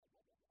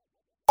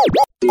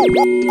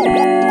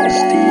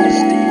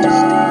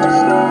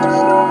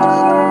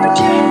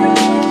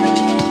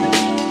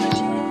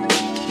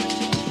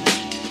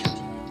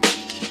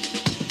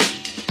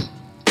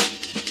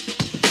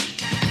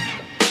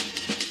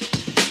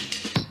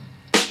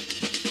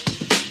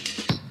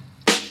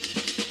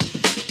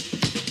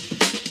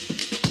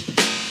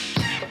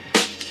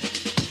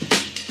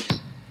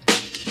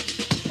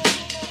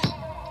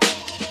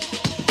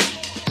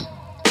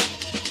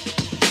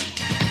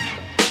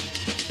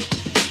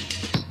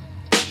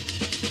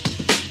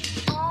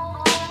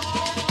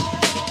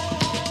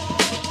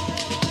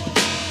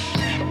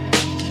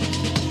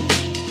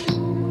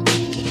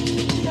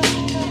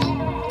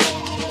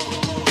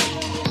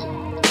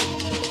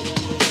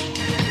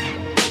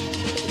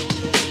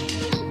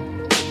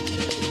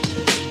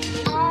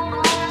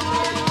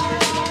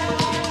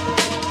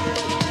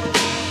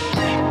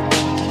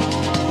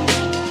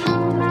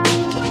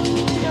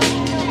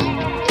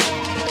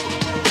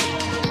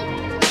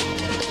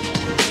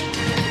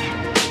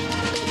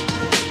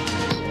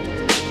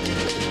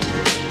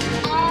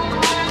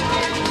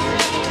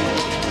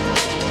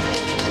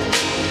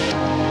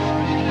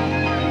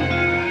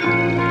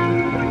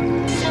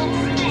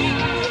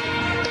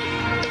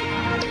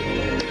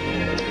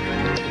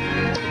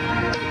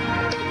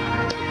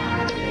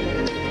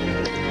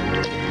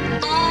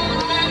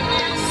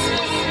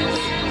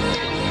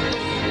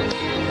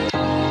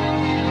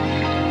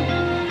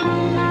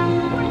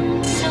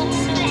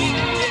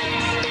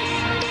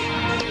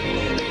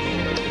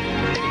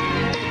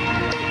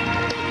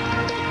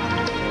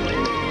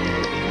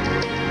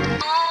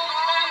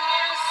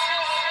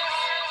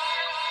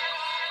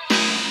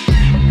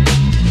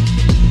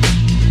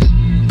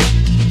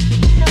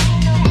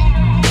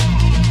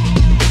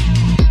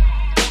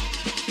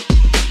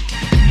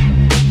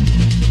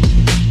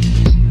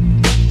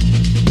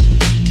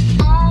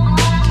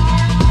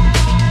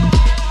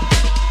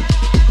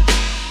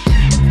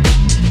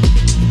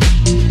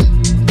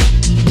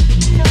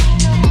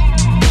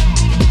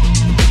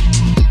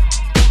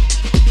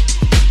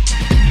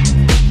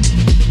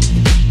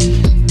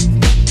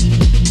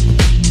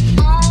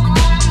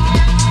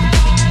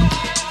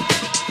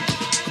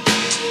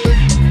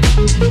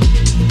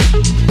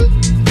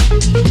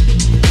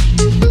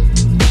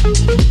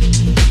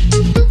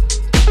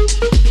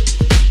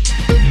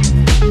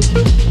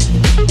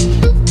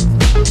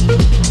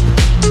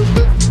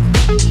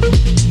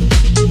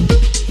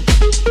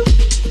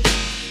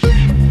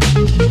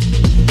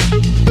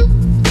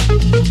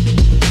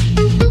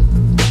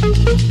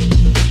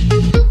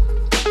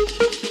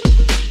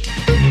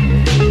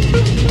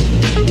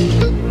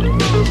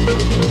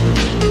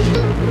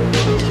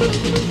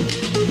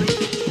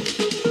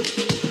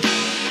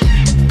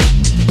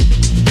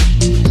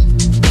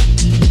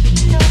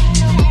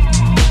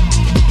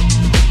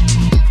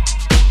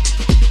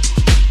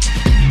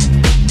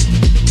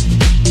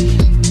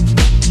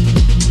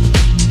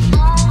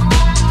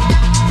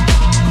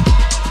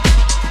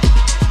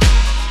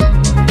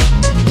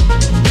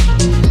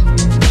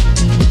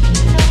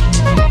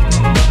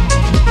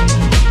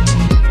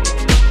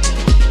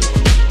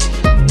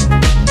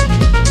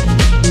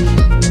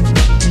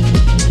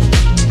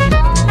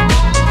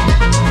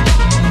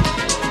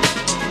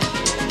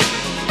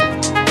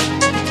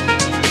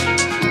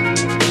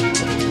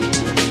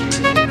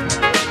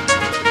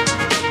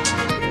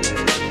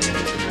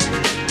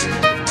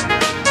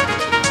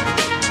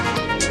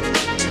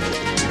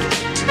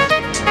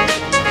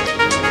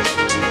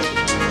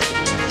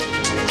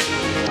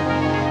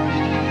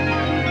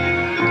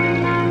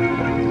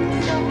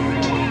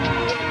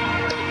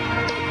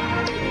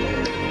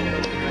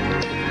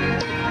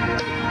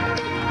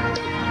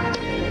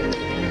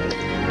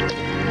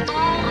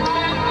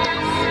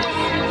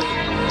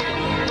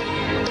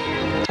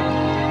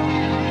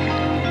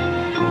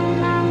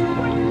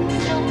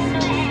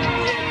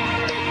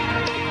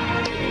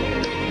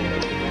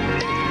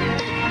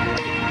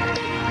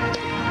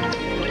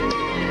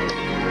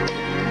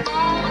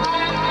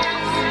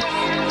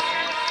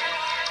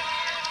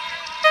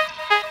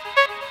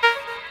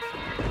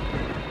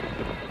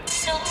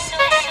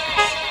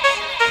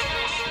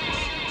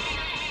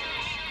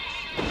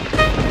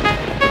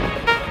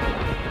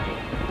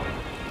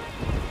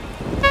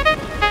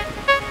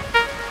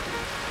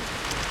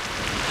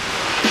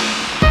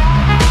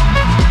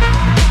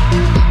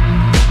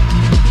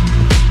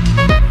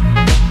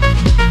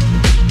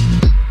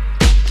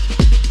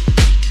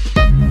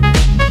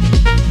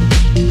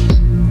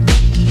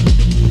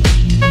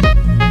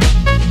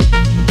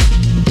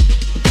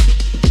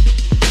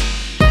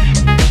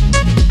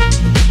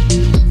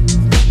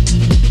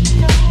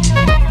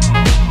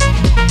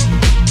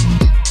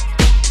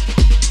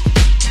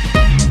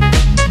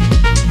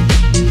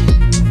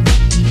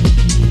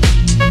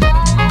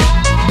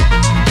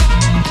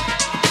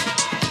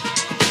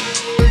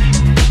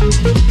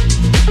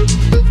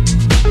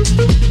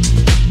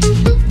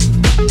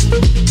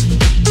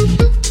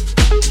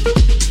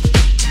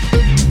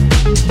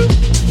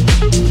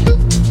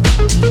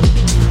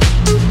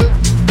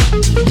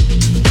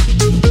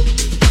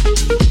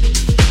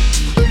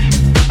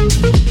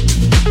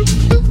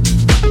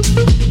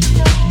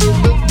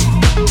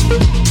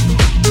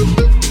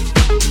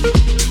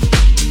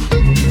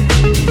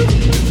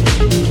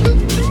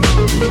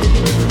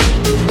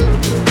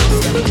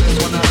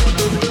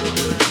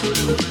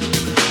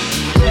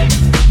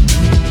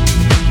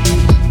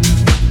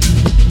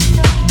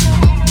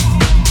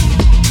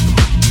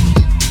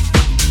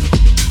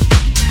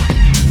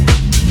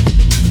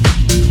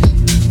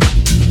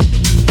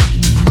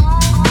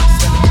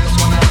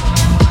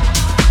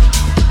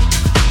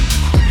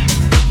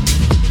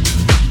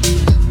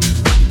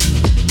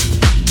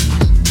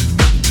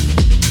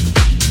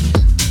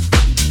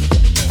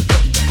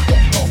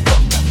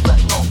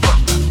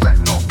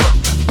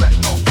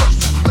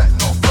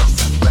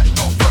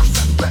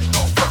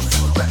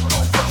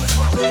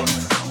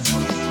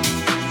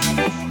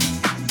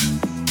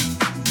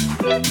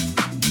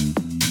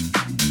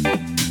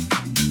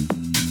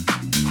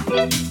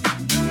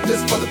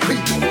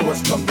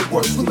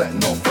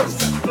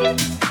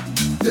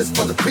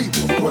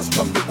worst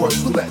come to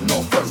worst, we're letting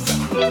off first.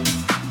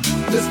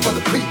 This for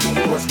the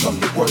people, worst come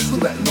to worst, we're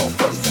letting off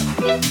first.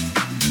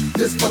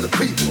 This for the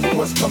people,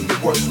 worst come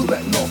to worst, we're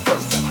letting off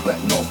first.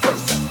 Letting off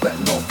first,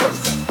 letting off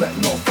first,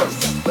 letting off first,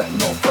 letting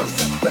off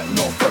first,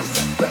 letting off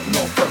first, letting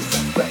off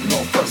first, letting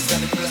off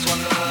first. This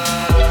one.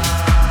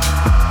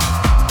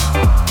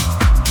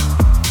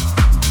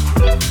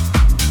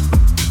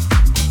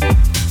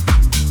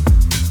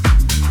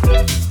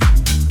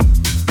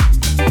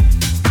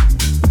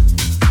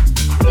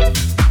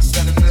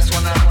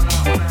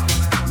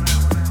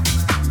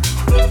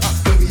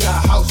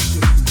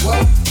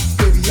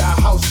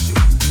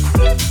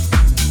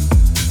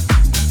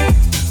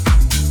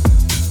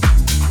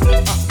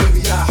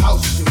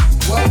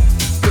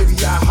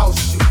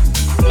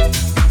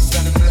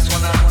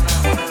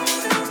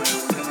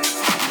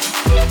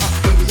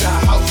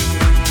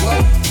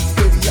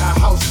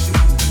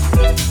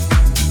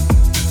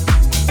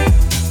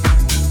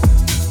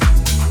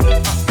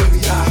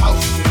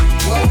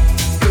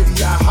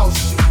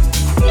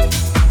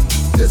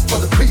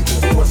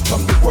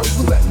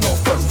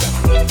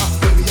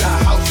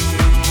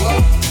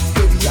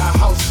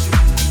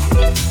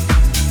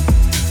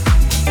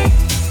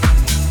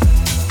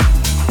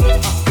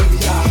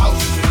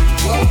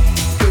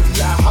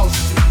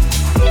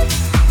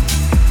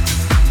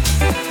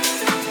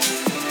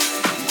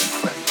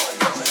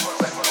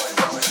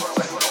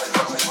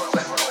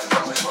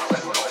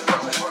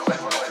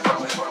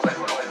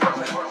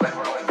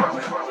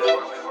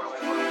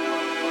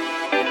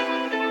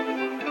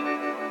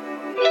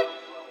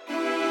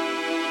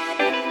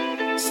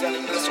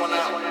 Sending this one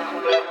out.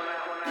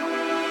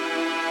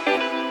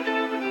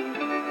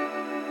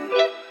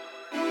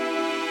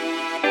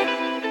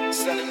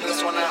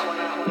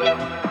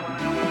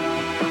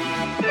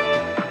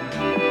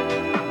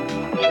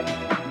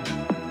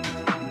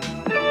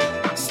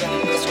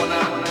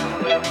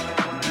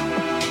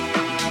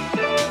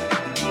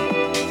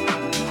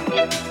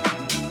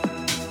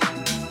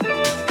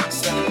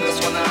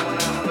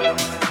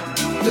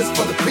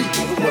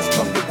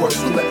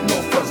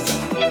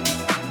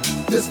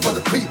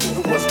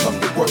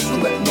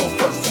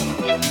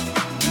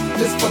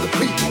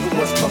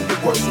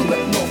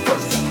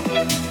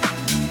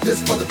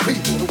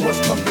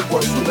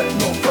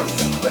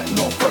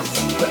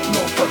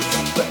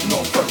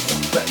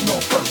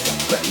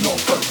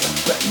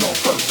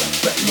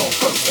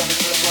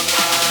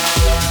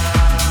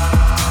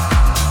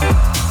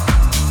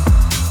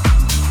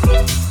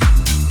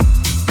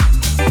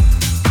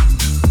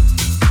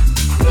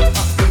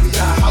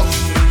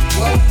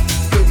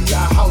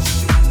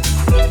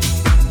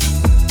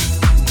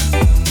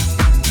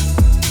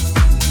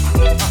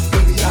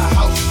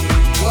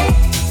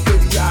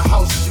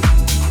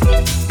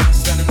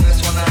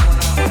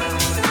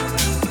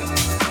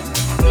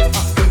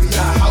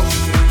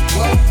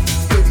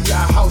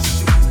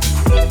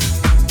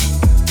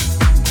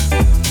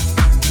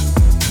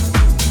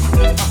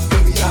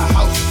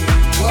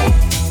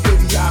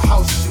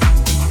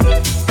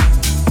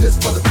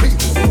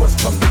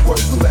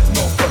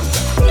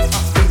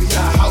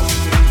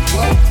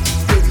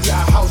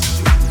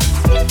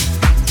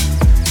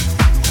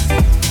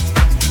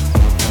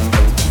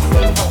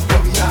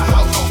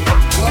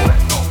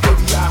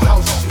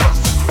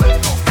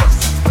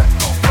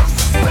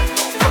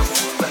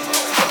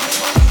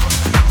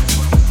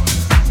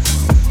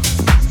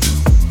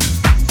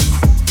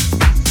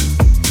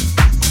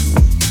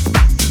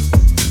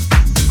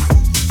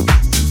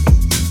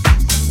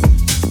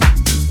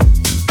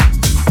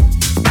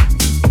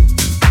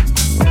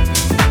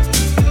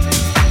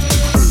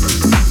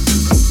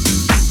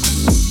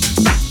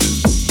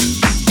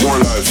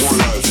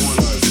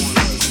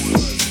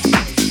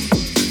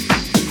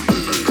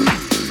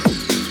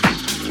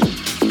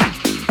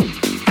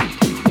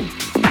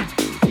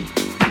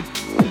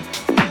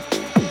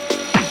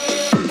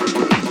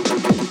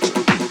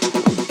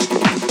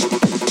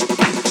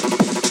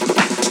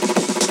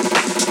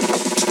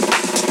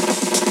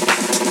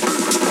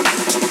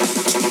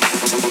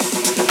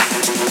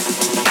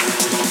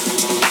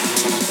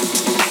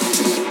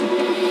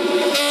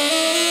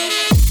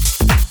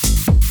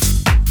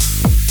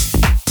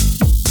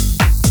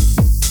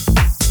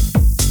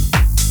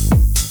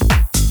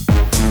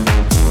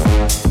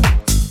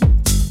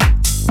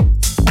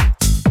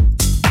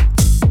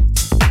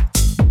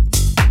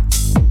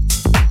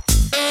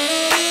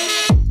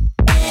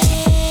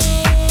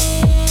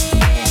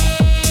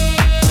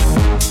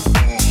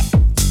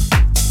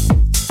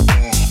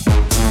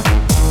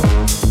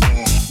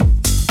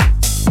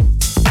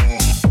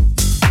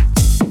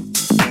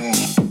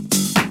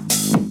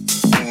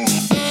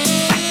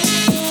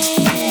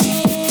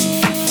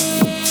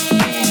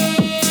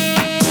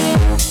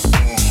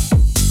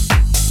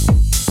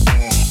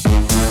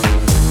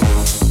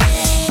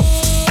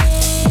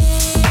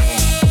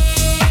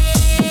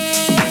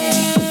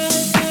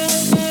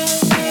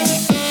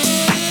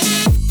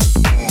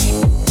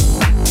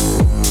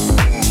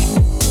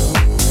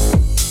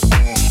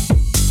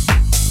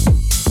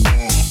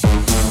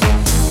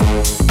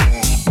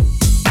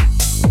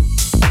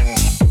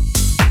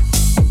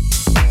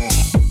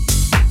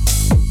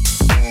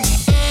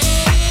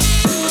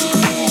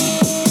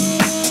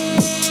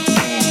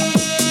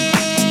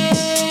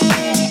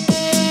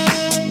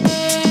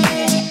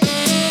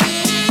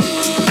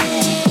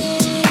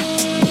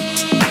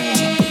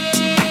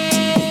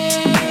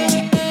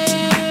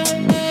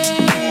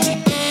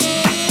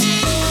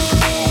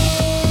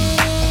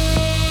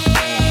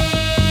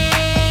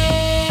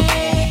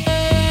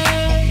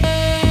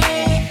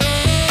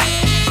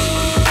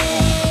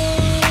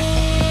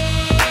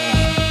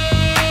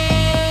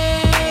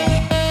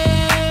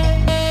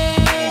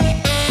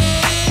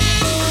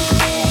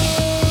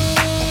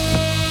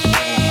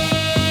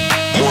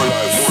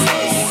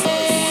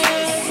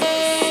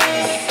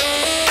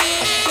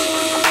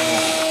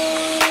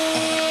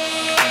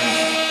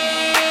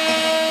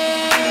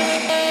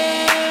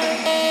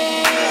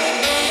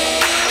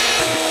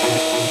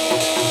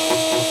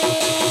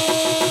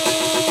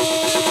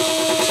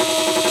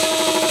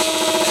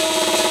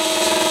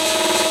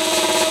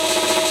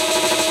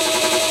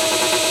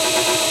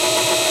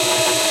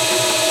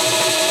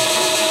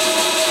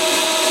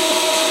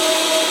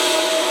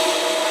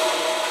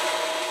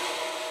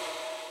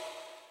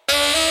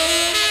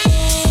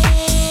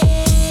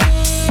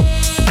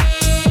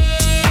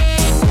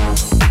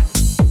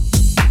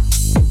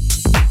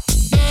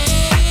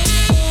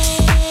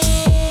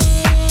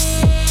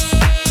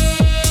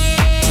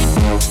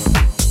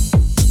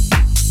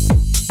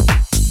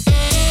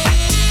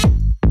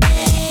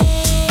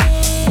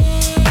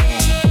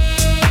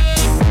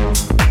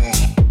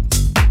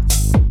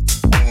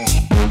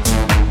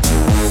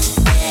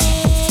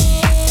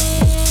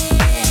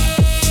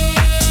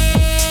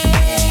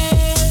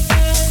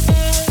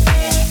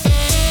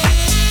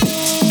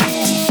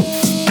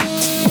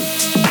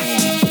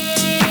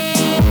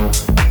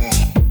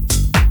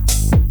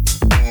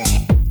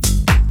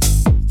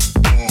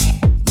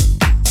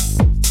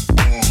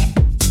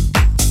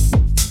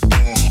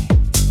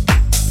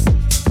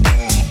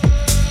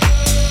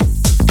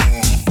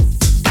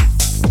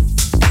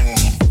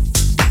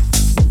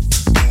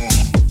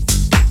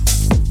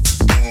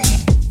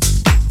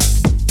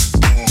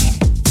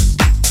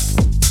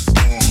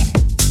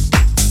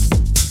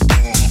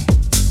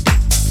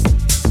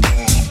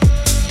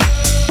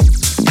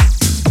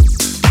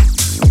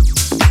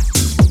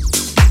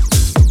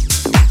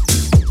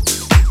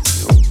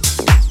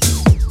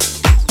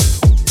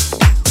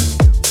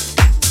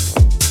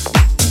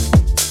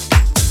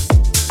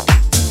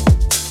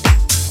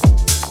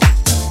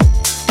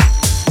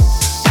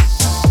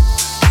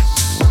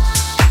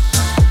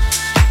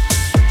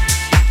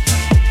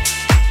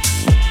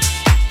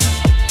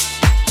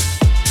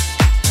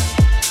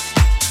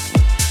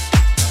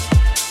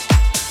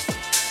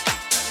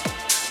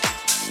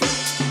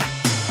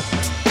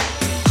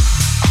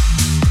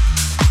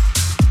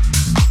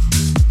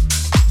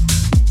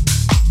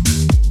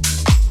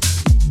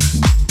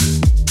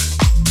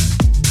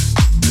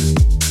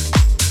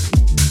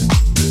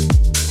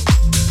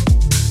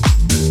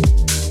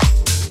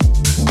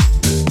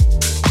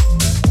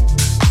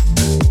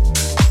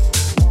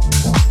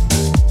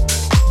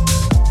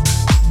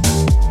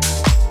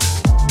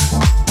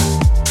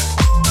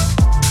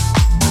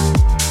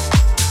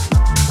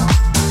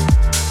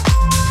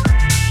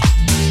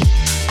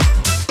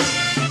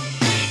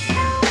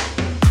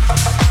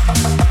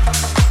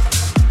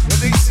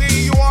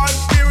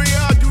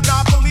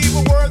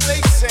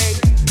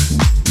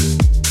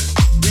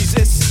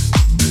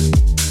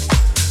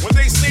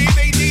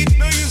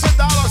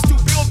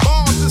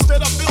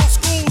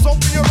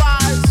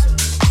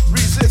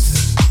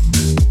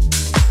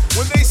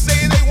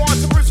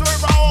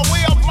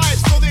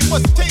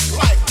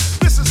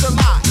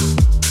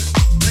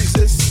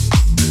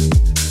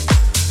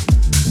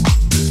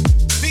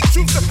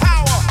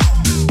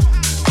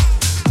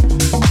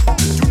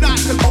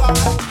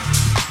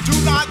 Do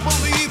not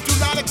believe, do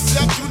not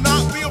accept, do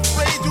not be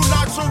afraid, do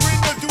not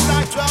surrender, do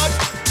not judge.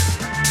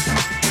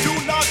 Do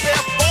not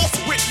bear false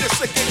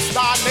witness against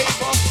thy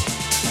neighbor.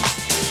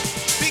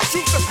 Speak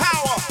truth to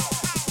power.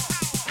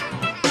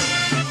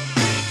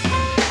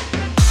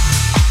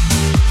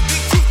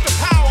 Speak truth to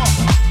power.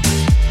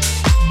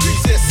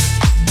 Resist.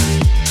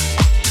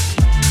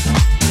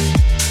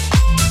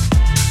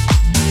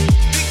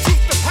 Speak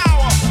truth to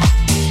power.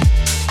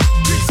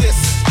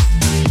 Resist.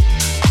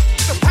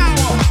 The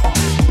power.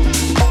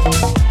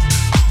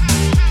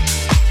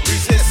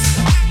 Resist.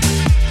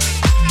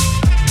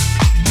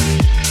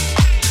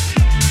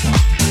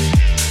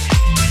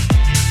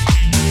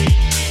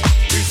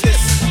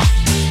 Resist.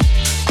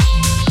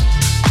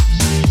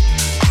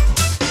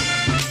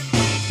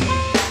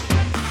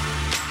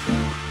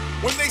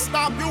 When they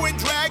stop you and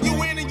drag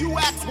you in and you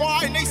ask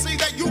why, and they say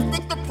that you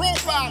fit the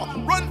profile,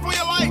 run for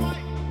your life.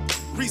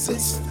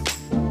 Resist.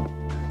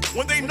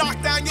 When they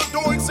knock down your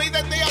door and say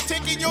that they are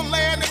taking your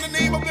land in the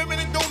name of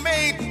eminent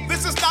domain,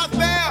 this is not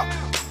fair.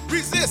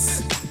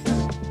 Resist.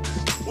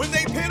 When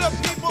they pit a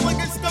people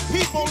against the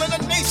people and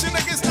a nation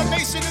against a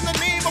nation in the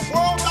name of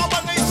world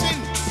domination,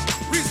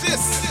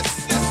 resist.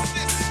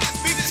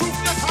 Speak truth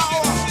to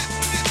power.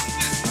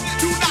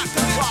 Do not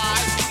comply.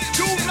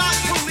 Do not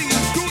believe.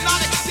 Do not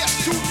accept.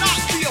 Do not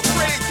be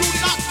afraid. Do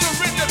not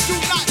surrender. Do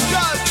not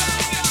judge.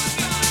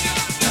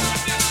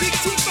 Speak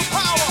truth to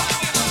power.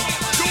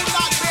 Do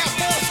not bear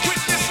false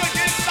witness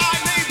against thy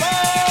neighbor.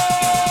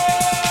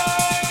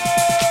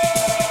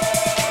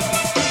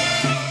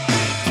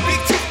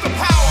 Speak truth to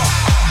power.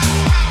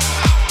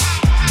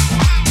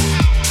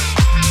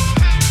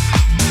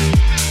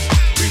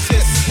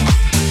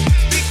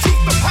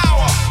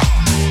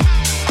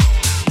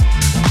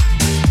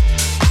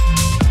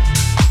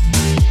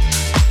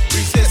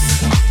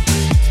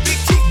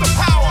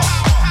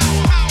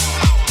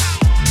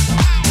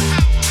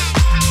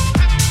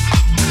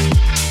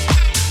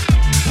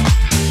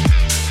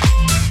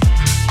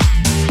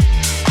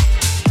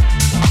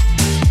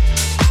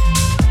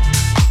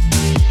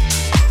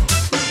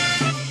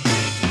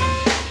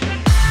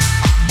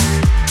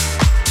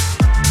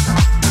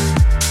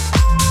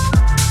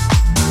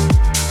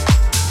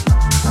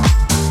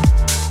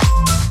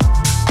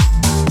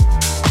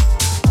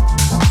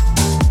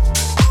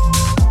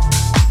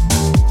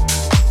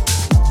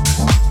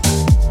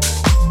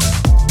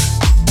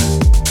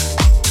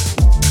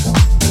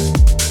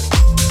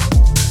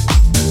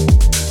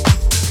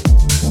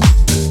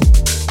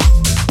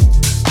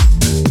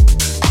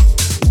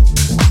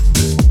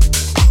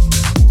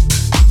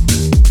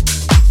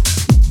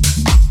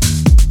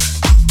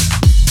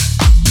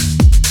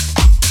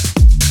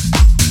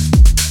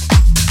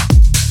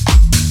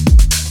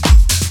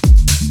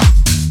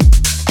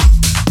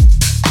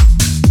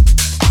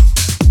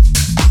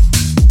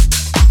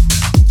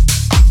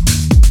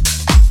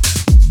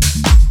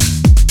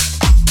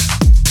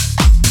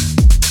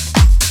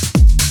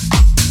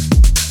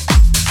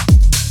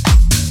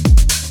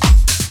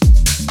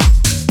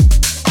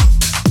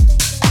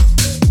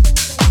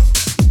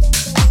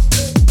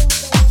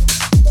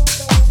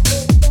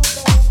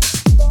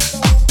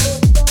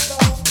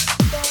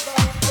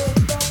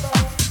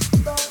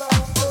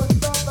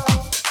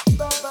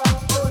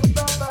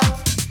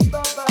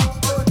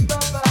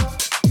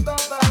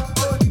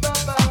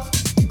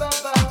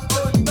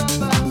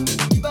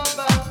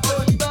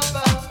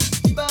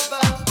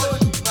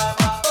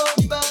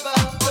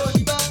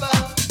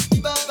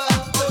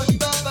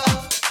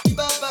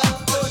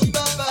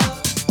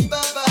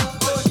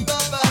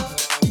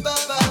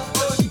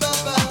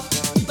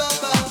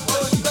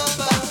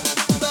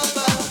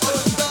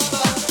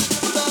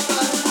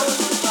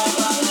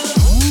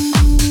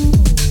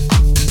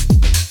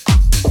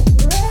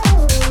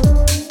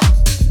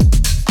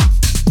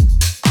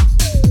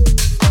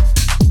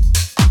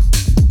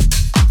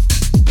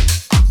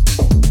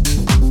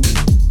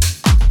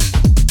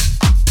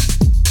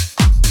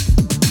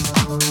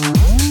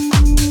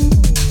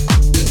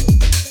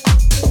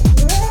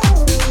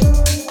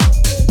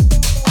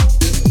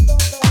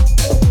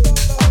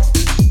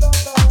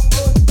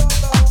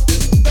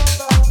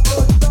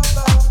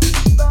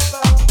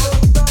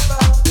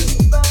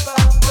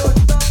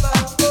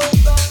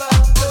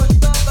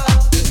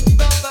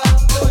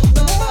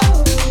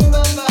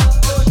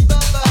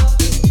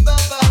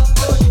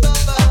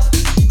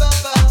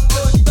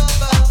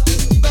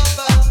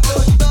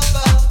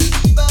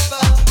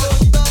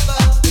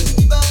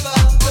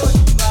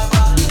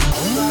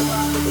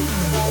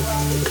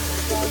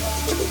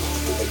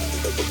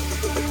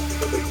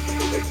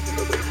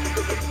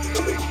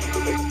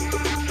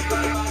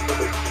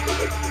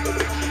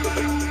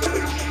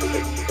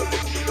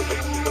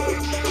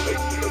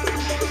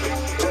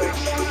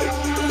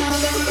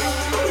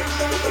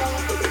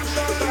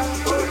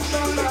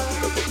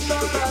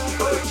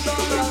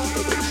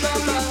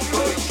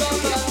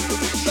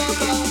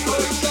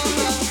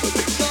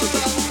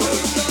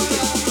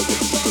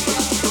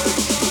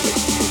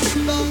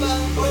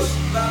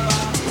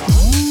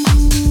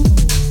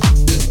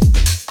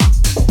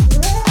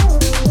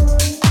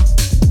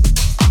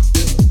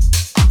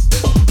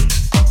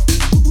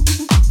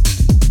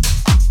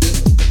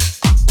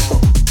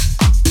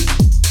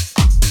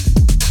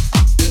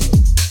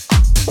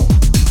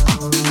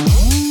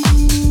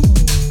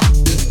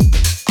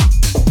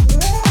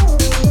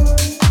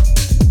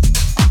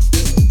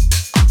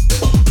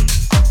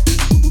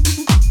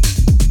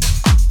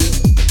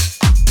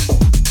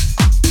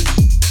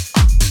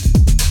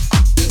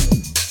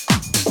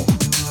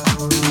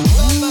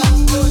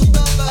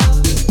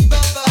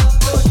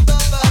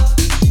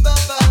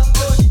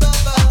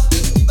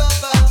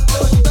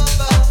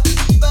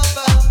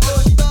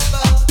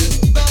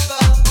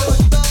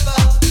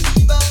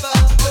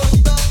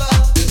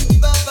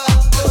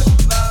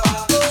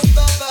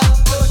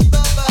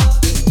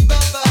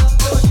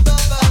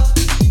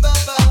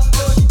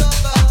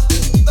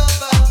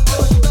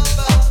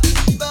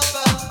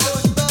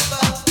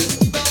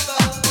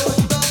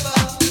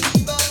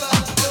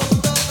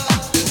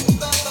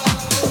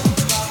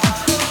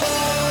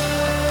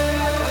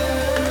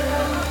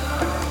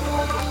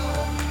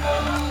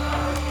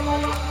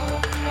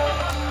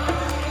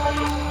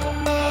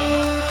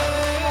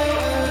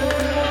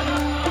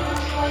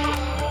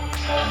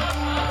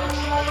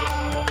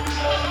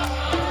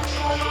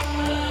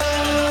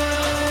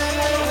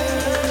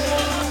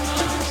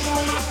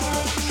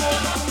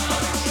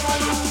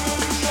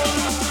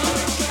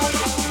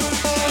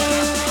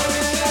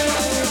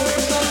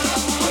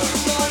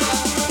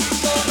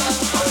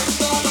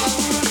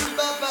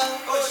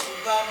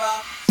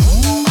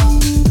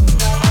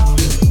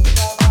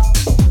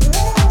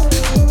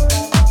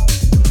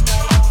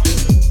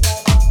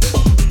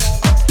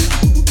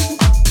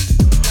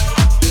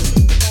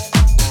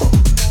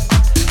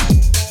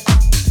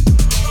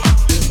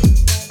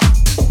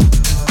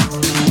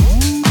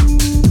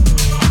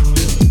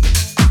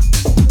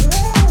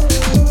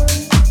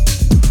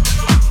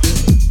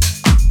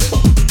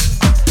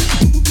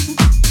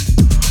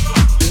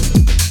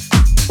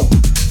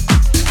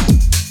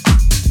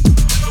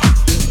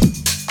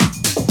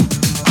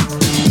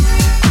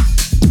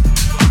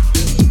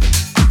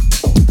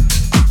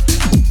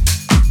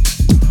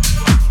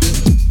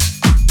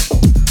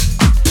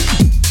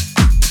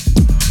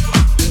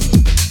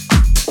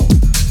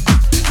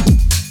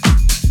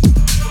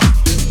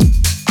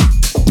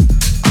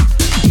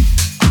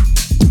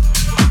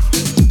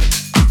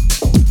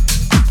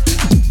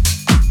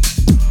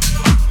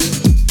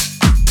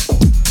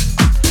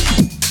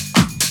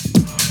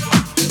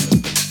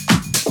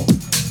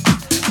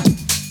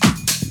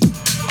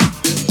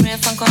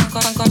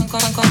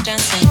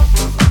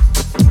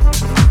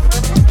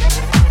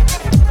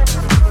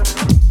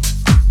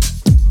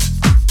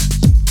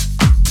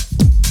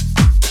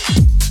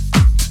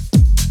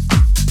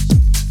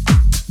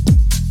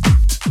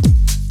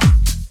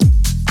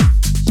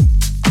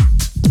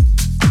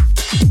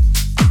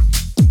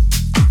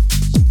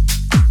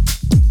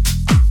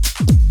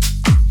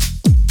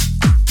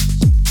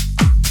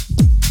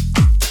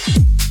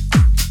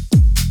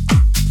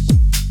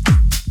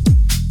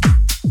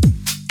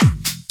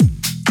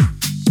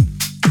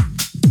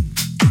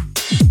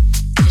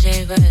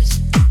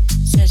 was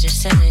such a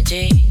sunny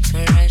day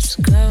for us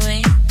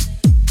going,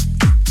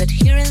 but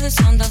hearing the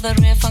sound of the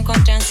real funk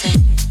on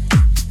dancing,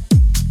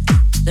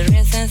 the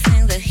rhythm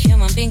thing that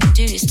human being can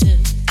do is to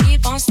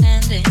keep on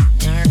standing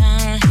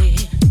around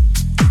here.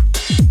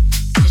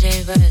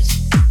 Today was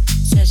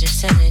such a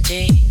sunny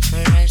day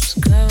for us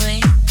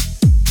going,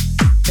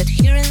 but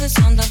hearing the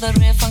sound of the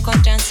real funk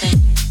on dancing,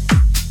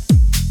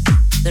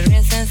 the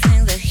rhythm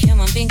thing that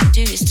human being can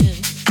do is to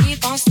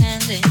keep on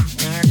standing,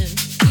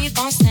 keep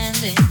on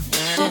standing,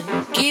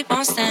 keep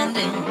on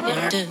standing,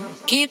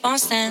 keep on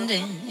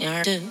standing,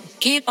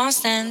 keep on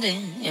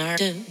standing,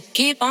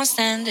 keep on standing, keep on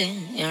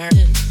standing,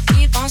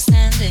 keep on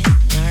standing,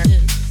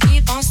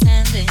 keep on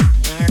standing,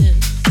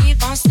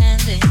 keep on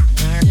standing,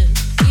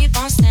 keep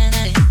on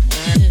standing,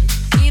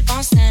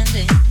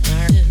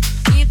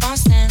 keep on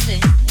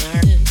standing,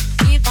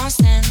 keep on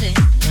standing,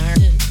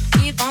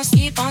 keep on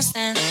keep on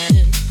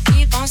standing,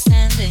 keep on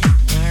standing,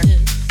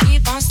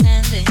 keep on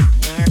standing,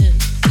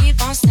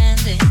 keep on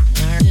standing,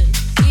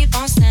 keep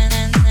on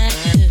standing,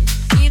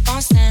 keep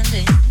on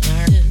standing,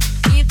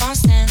 keep on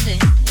standing,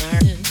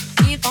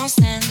 keep on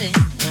standing,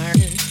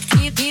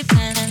 keep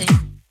standing.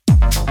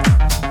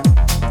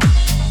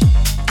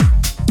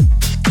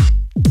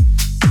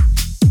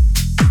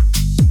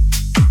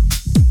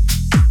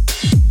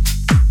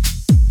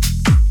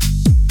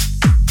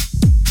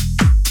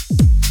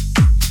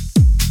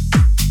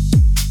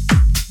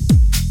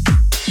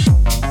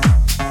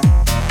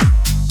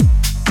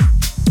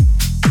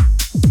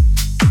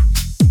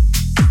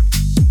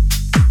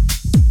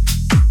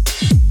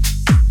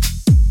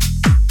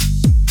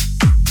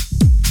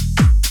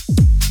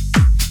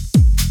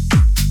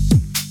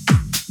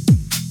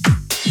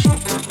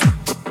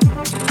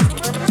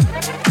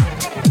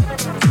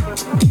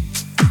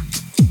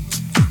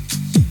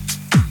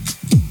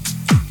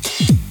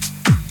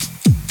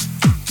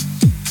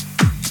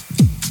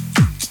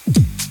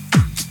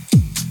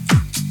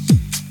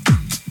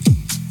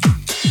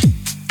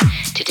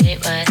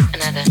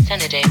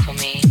 Day for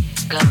me,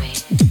 glowing,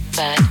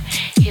 but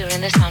hearing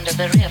the sound of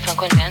the real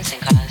funk on dancing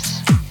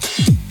cause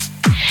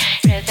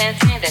rhythm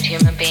thing that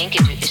human being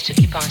can do is to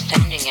keep on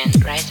standing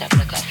and rise up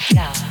like a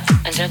flower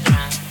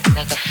underground,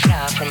 like a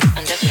flower from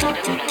underground.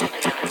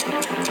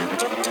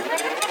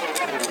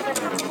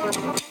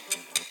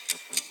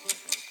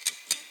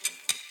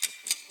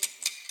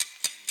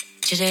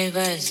 Today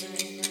was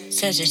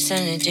such a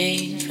sunny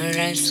day for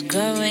us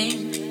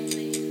going,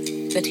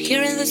 but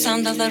hearing the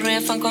sound of the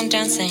real funk on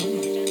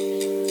dancing,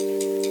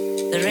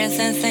 the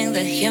rhythm thing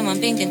that human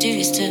being can do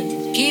is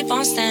to keep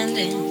on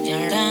standing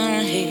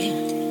around here.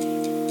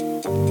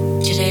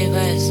 Today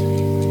was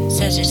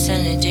such a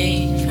sunny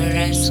day for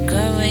us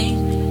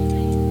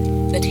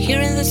going, but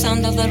hearing the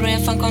sound of the real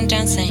funk on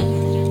dancing,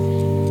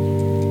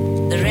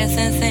 the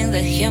rhythm thing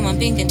that human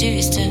being can do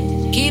is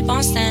to keep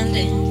on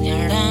standing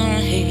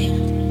around here.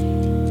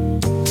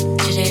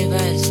 Today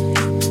was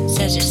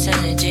such a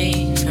sunny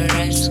day for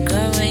us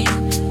going,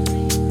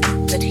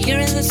 but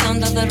hearing the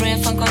sound of the real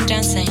funk on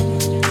dancing,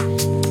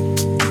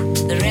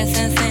 the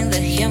rhythm thing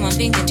that human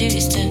being can do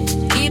is to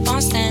keep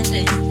on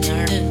standing,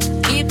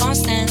 keep on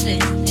standing,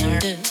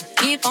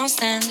 keep on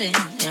standing,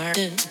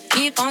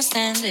 keep on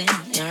standing, keep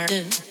on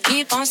standing,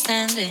 keep on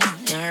standing,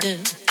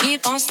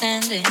 keep on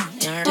standing,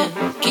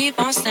 keep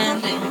on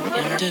standing,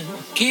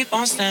 keep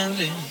on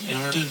standing,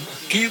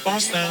 keep on standing, keep on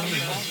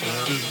standing,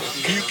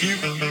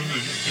 keep on standing,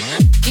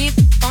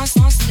 keep on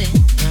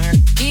standing,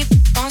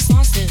 keep on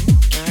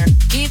standing.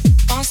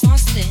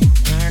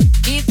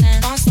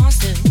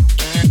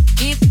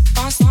 Keep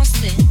on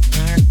standing,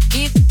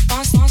 keep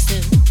on standing, keep on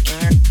standing,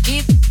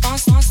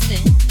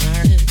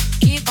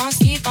 keep on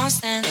keep on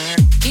standing,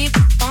 keep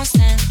on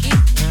standing,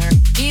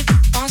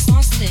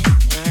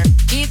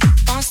 keep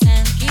on standing, keep on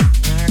standing,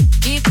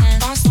 keep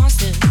on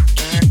standing,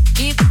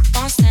 keep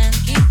on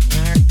standing,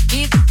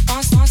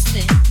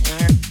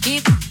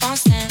 keep on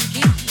standing,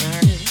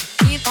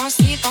 keep on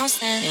standing, keep on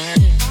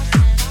standing.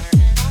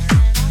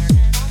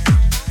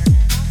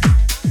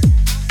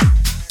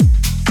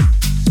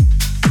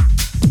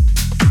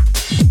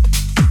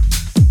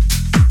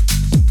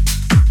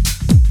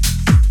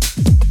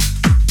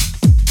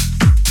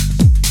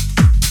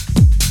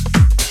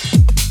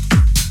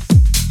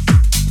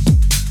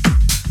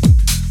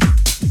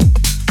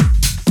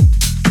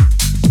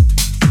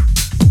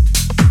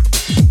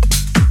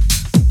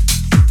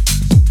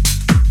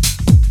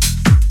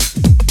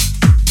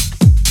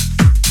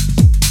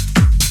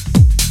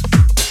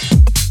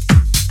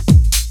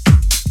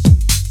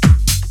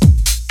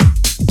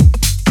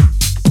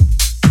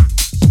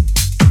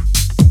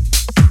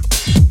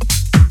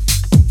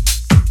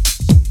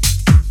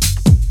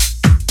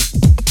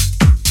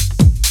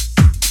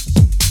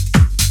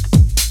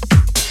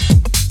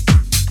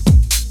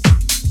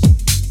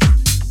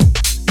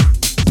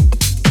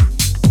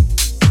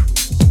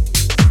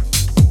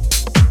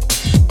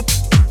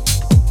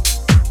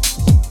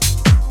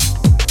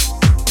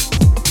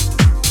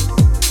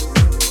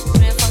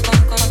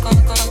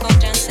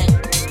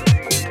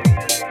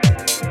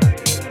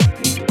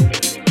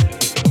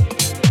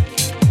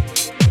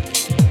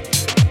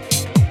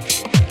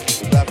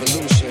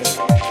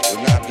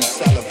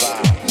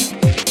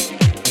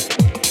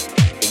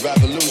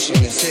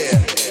 is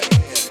here.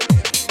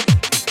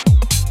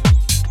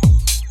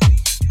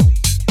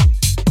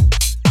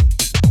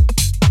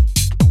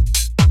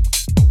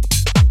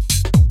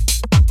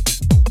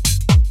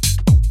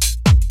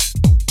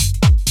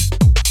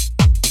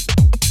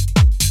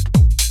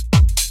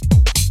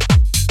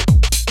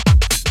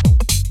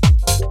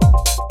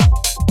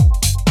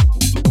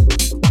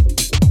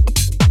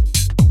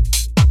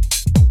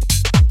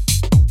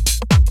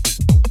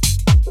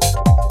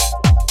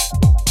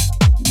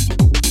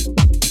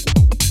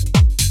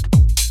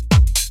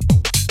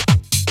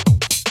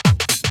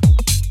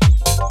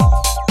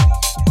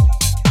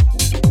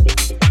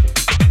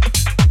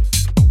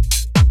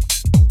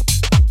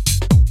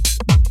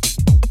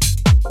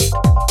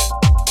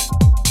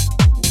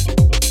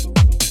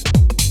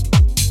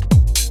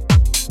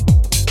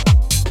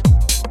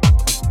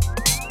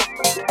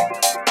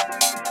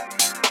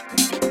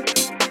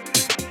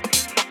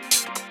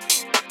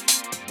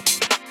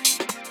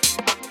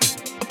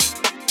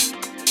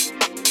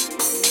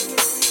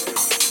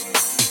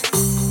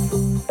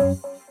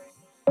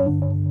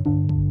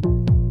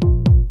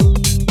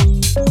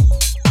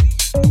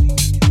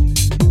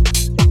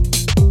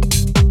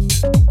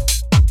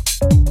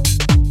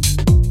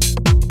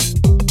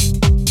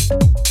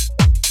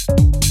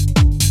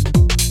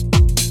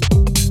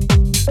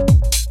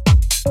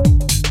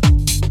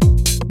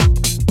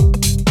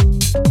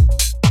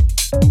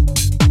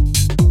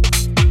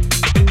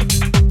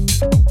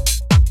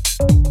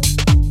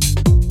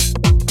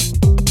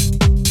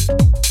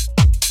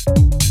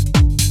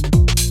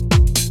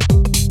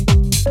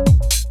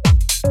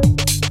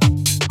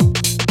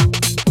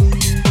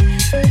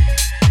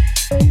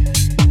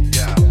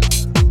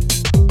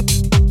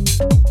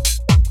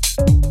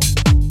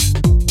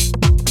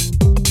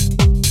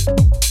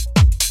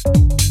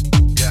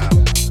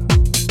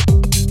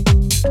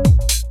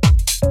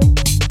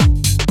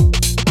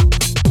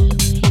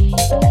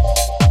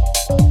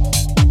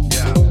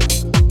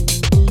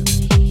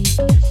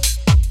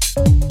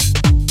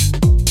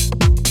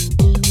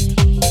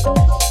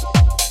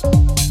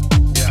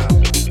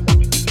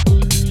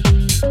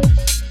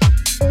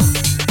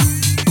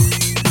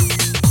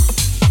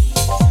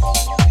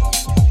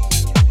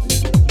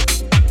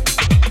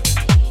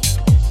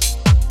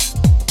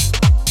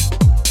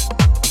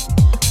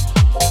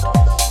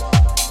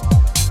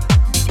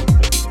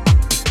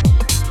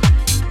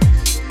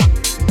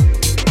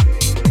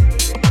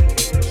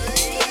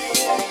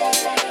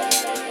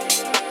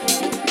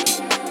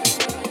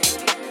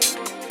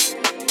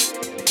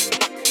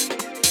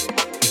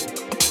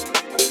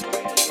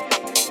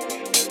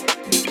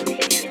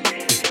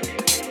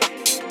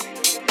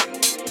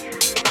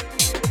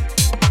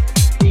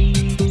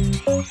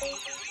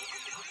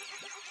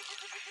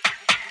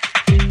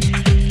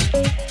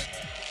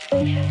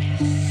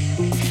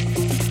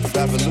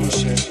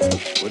 Revolution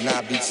will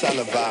not be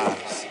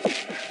televised.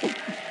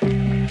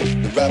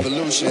 The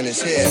revolution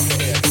is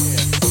here.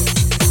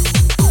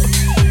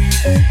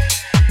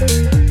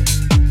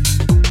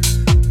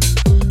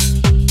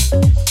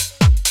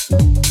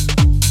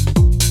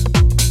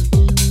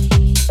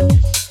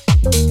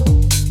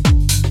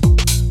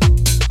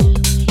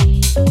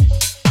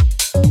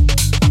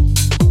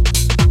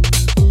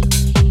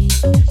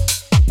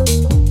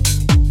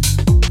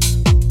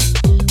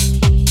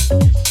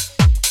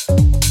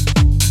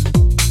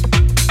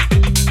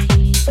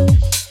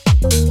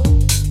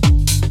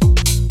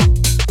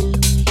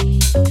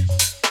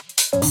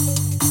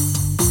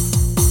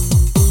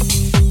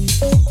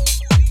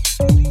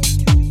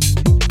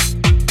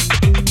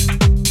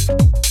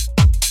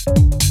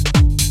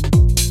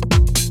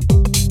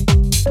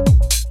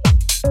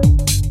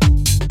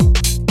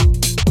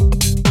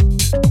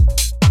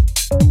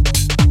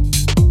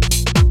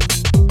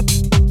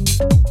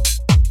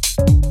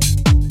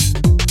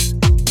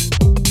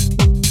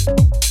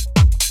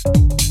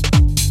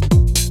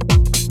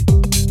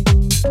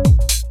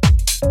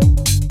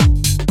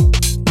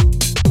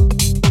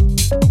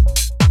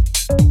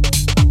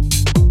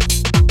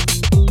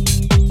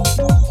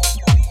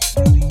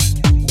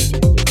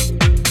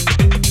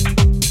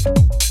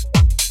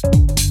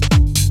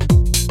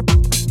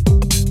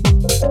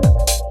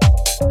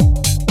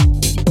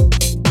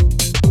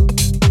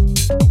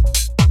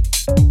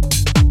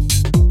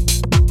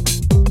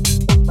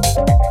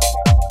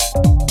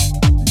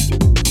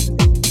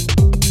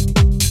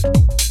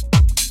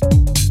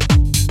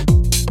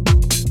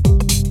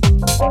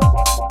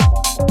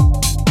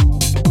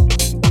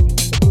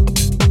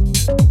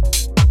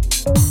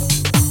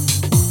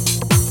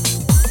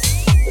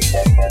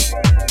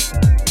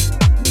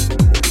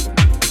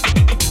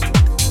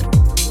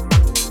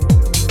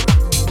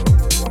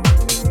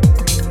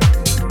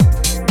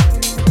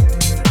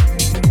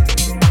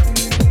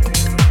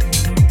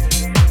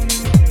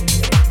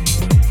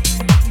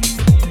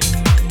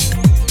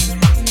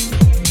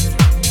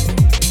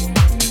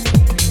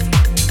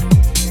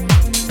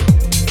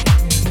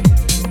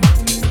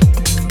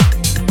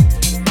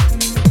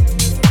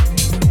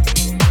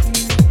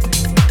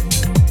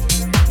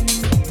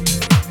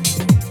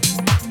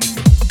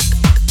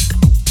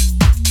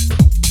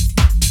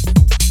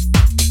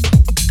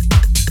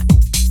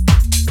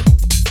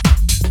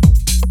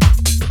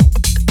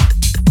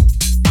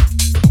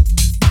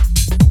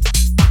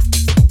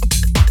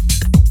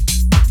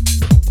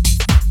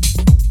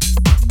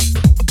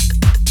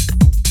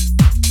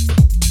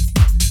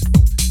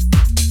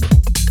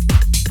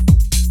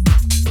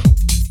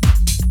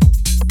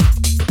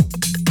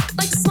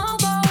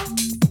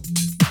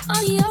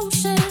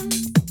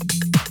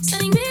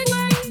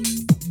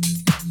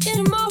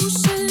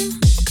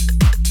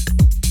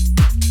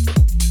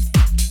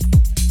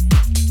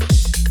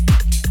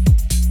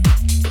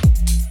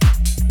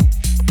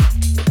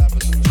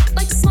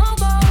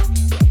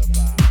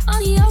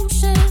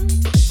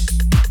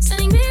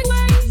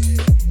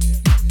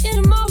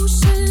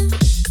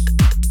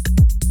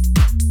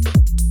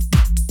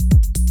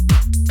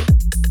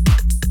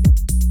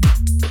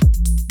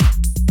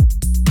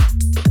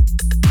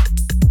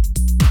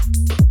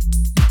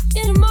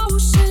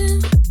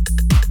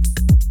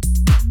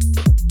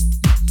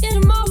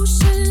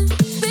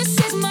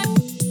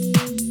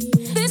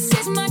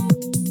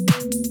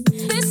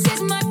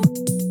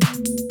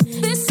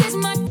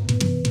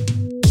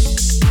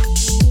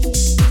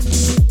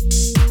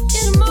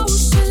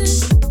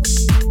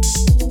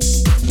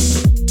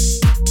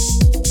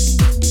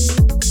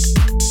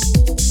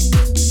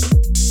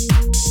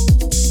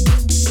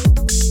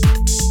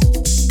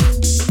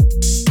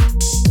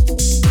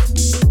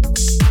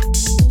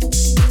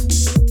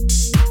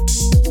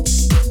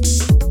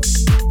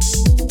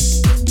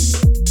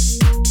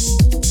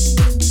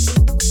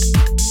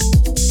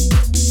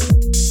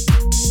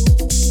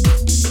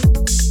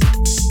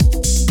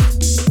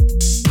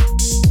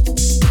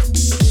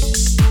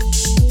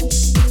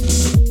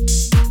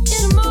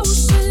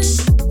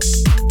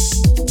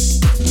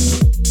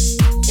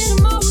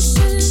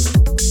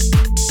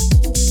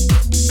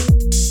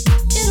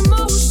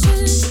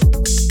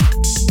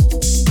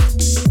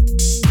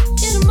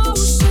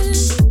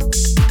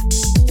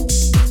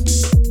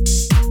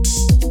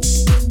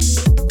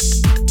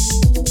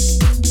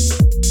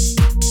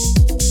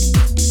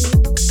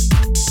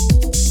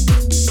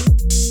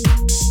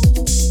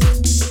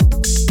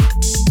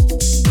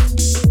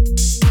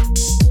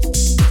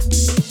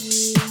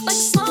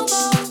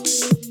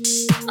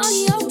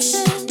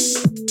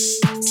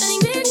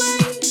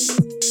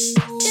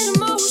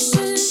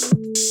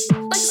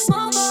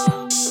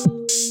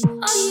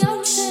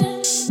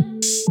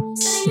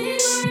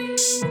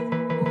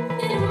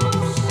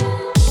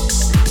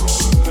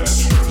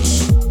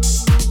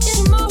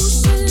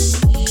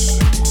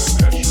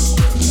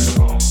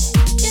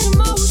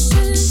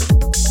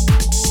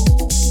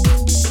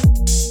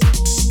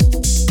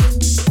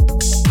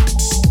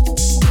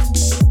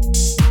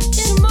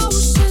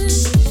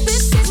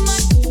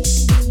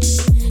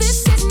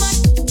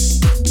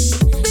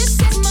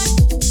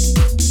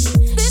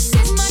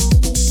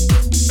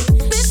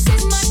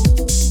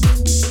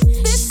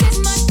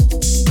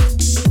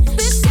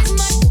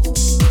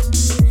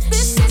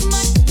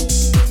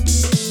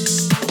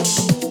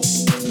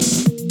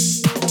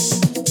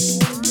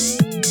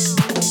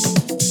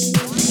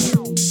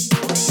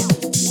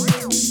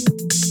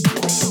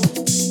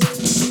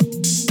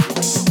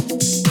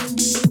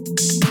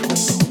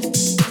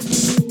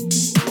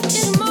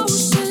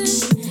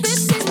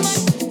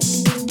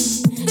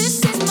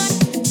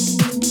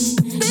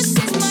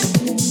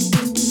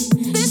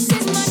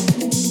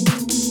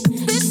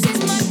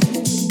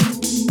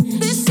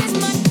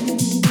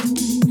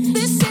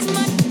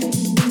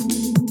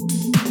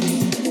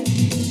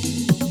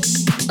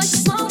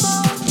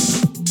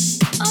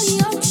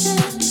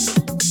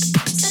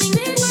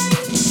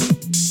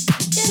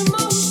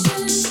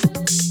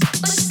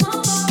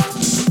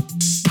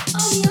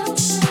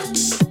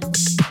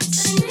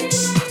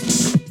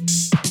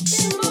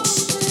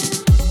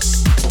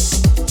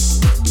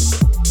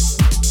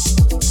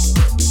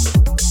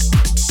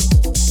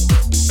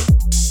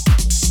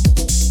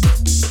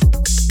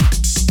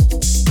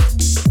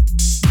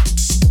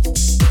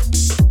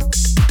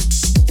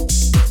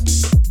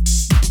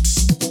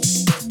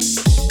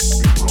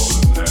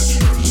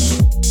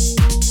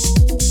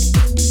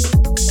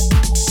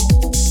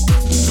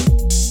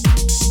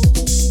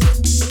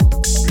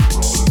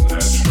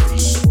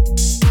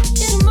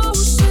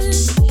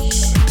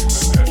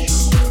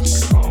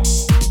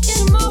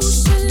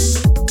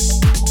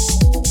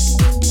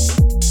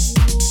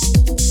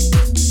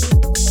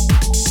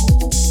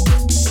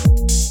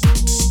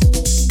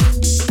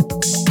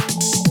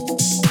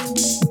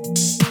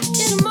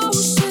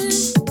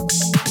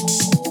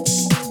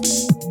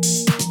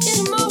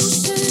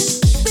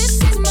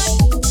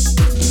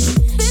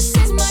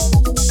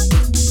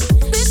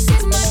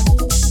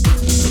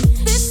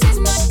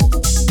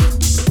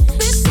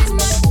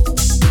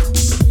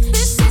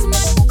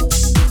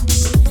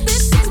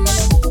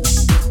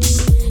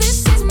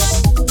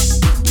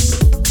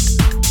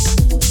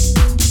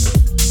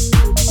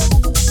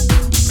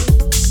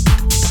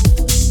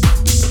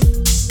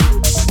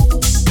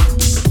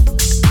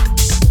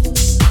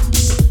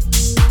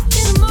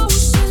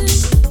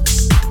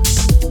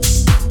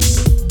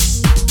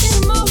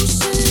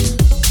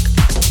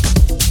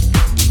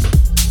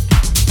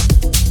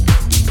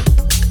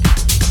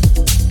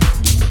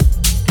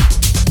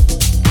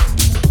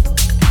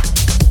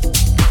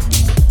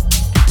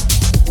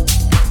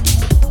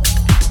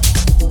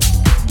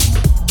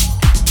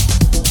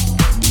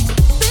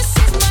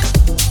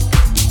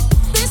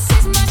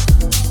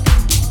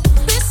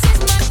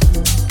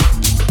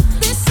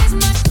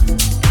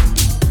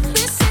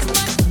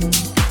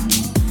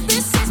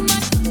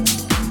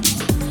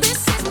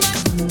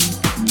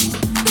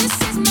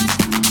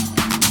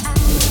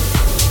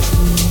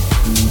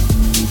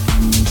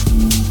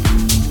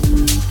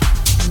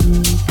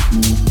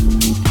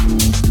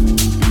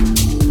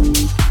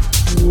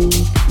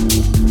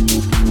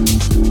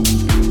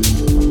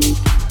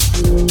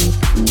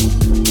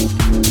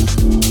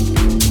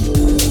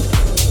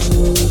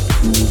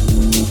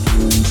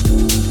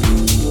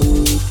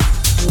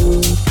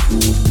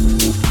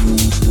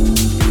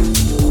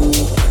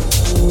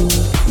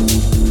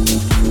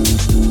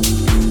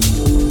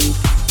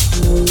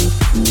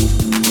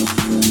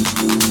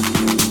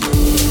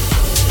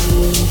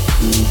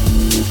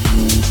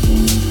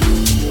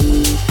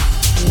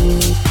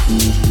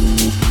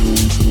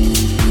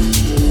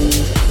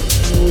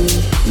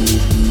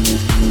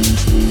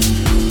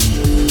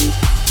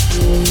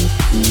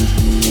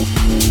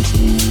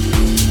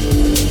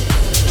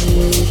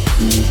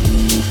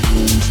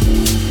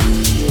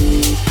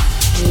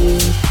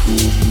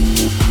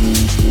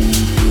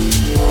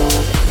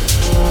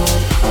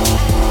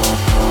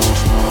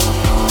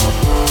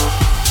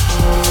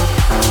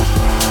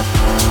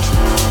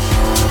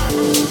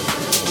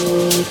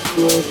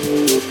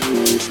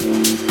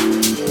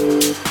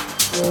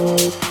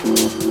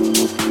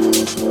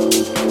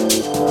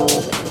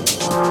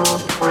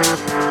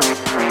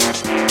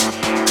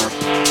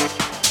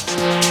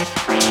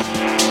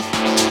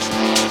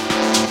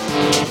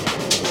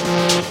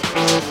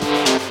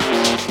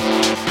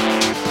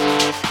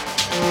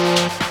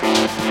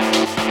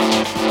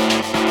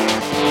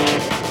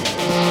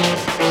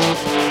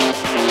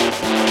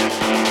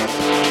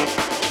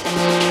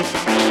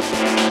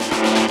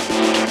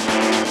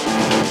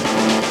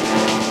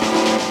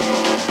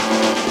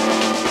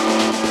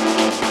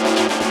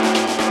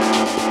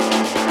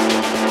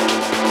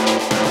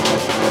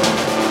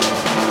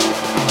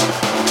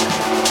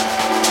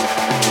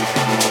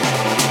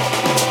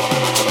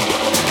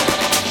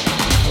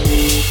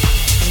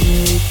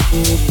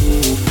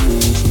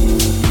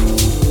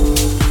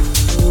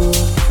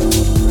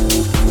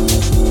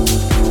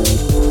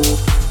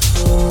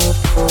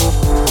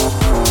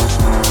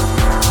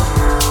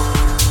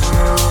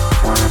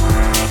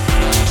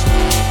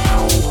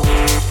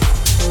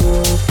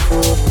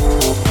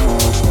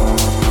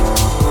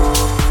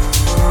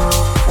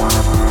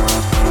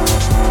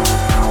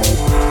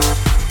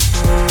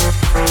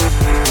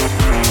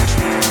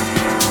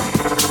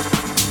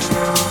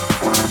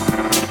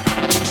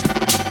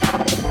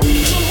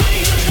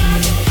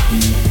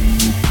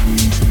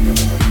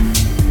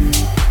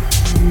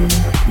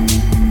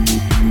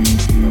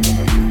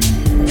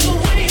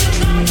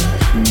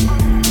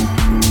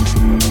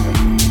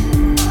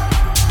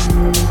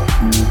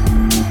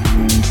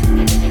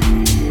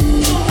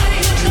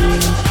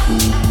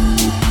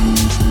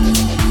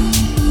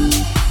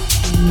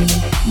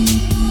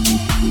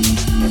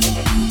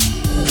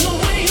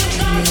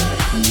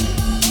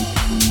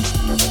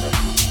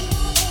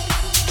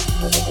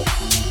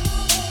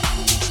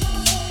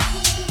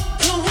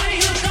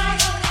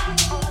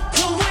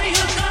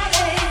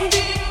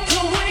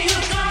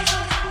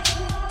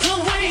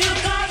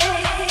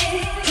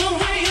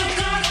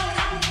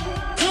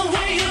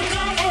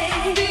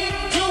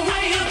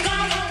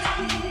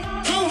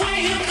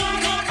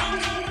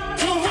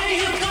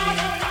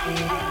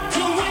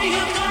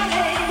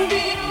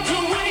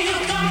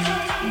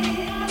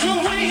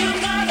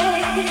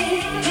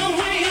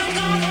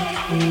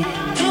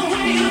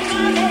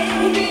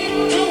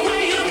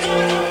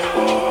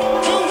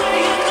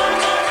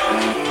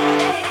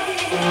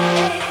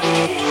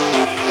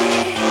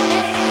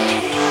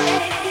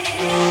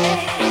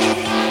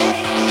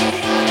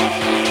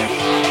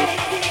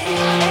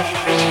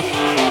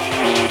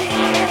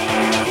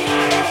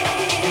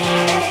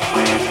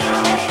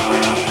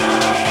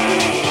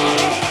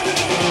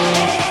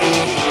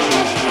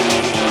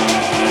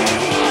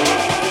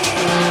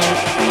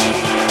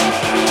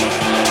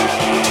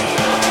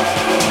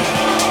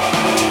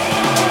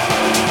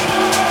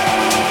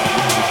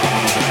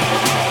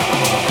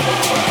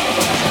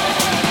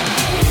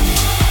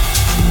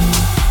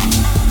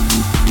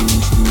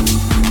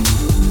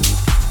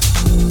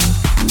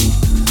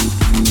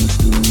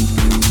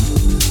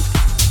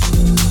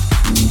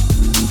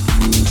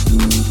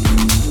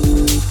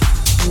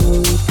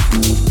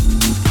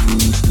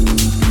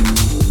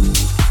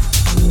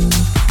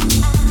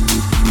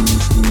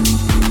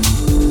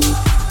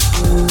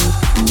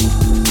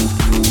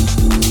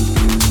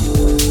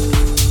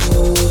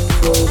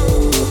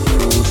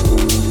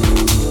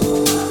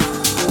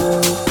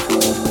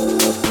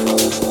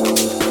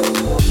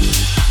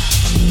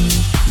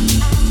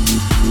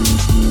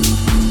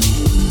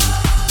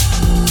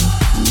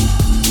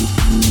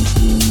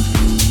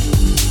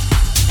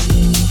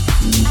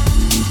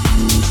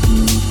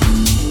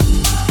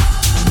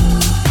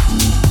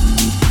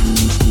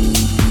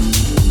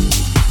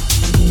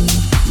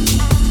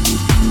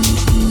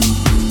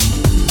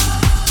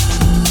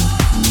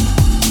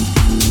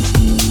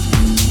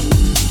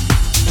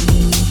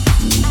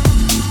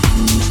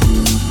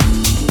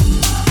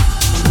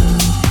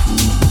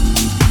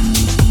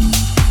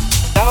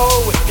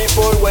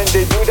 when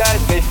they do that,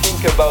 they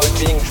think about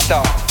being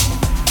star.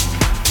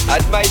 At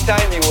my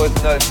time, it was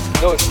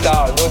no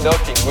star, no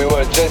nothing. We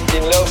were just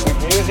in love with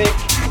music.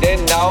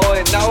 Then now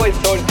it's all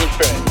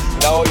different.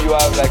 Now you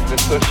have like the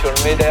social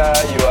media,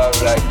 you have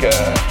like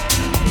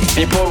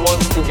people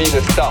want to be the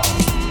star,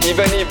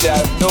 even if they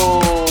have no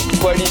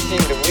quality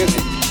in the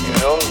music. You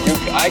know,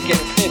 I can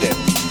see them.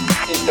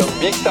 It's a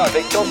big star.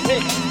 They can't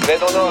mix. They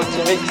don't know how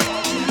to mix.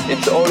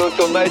 It's all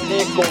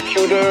automatic,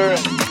 computer.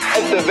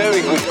 That's a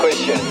very good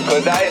question,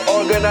 because I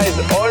organize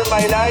all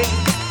my life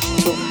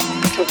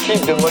to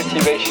keep the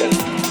motivation.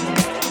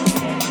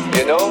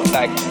 You know,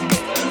 like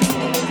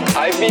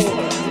I've been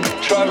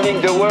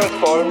traveling the world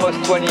for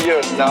almost 20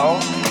 years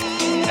now,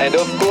 and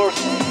of course,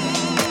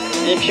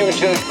 if you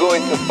just go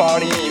into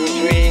party, you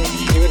drink,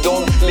 you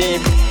don't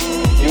sleep,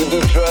 you do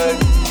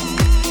drugs,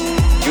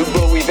 you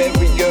go with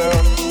every girl.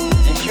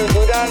 If you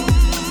do that,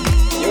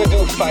 you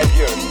do 5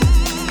 years.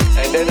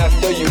 And then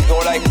after you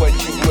don't like what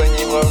you do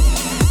anymore,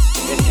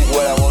 this is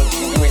what I want to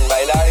do in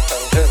my life,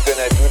 I'm just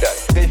gonna do that.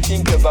 They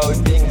think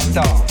about being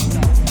star.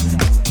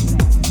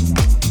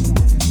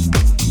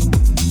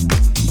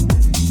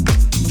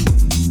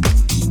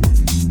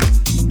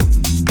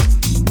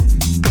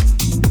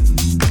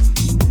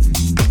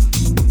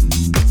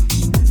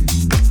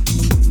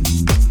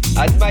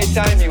 At my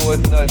time it was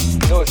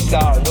no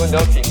star, no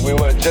nothing. We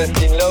were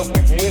just in love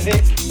with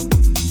music.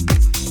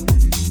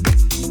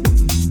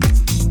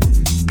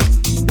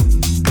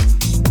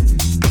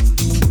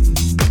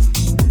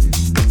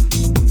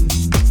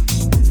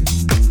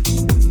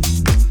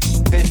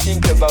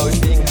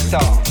 About being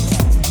star.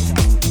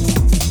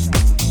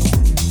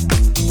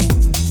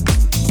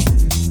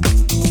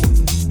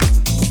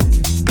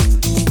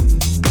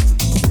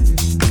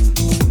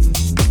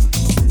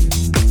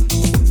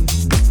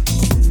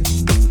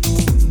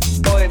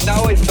 Oh, and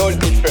now it's all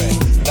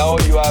different. Now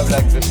you have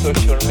like the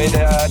social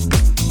media.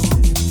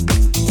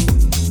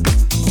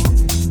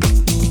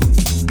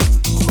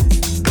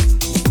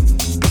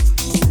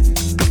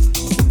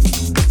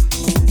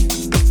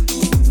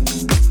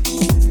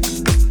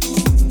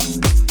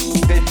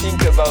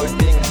 About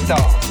being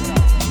star.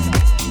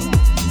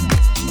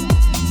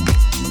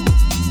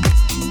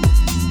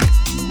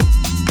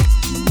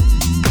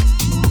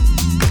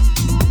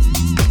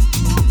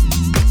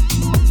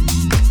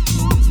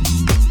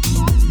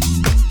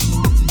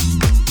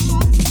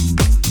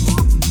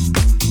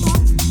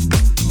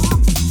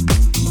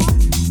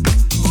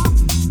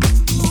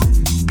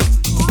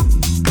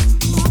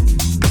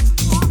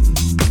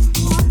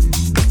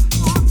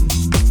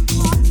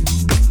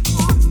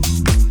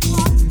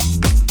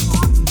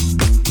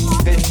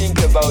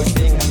 About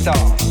being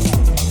star.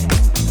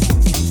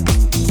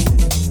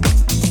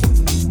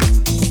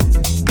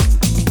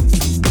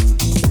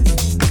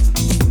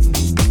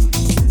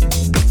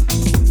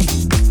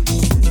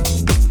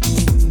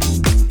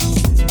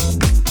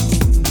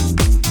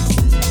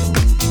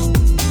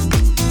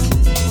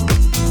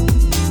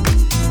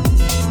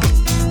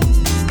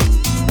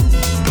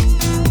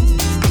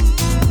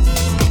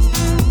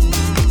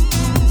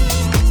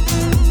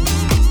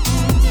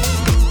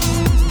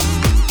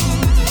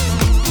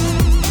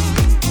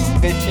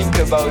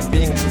 About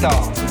being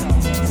star.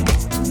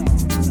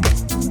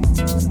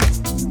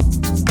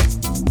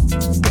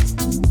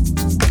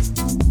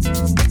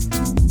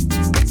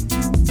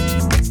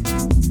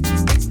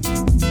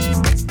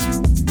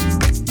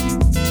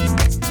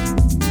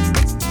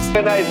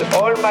 Organize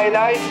all my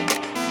life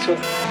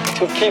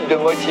to keep the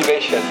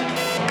motivation.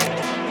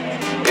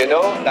 You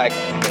know, like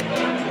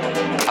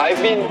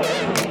I've been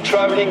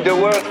traveling the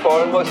world for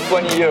almost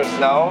 20 years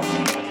now,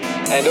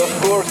 and of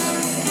course,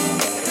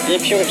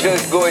 if you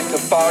just go into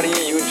party,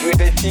 you drink,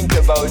 they think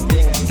about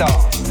being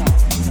star.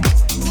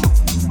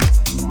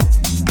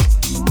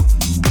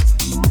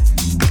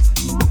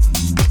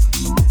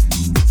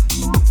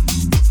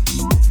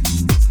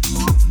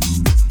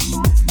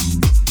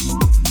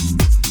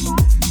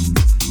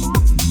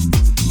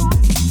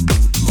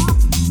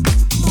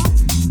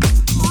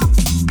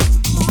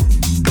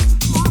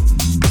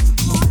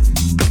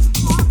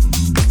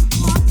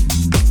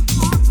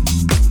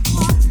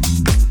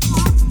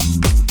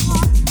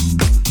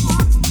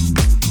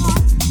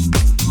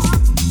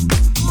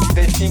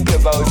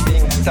 About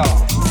being star.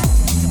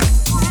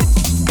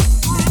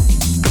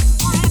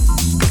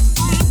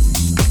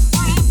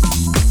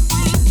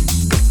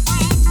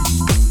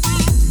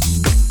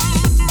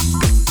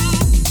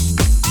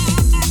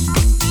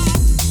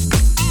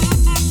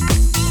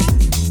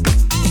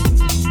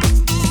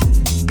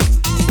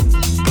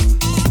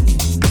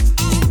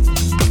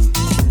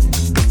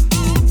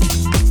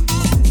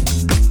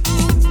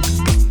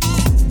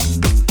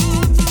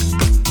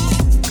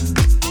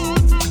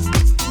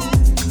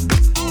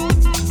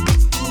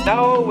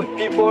 Now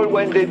people,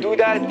 when they do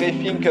that, they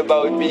think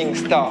about being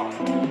star.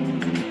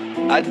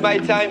 At my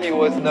time, it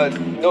was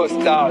no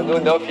star, no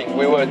nothing.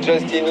 We were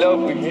just in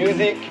love with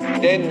music.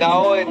 Then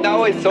now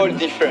it's all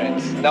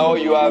different. Now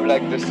you have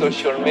like the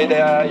social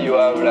media, you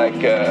have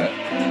like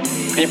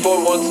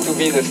people want to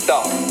be the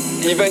star.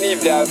 even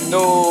if they have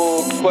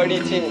no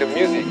quality in the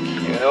music,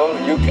 you know,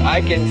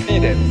 I can see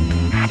them.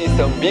 See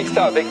some big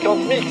stars, they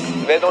can't mix,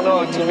 they don't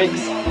know how to mix.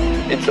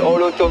 It's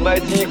all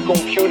automatic,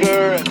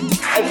 computer.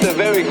 That's a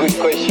very good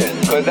question,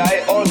 because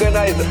I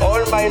organized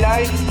all my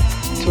life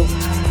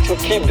to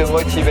keep the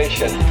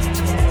motivation.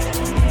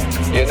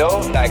 You know,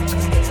 like,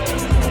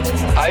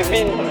 I've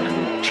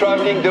been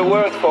traveling the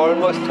world for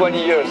almost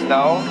 20 years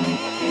now,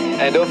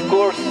 and of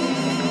course,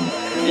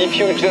 if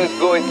you just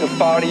go into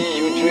party,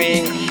 you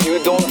drink,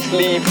 you don't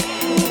sleep,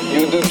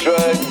 you do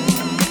drugs,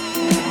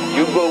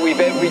 you go with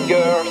every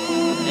girl,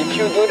 if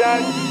you do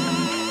that,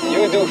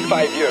 you do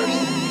 5 years.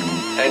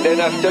 And then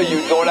after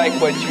you don't like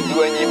what you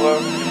do anymore,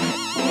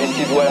 this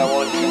is what I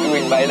want to do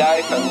in my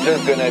life, I'm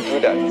just gonna do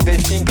that. They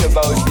think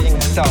about being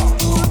a star.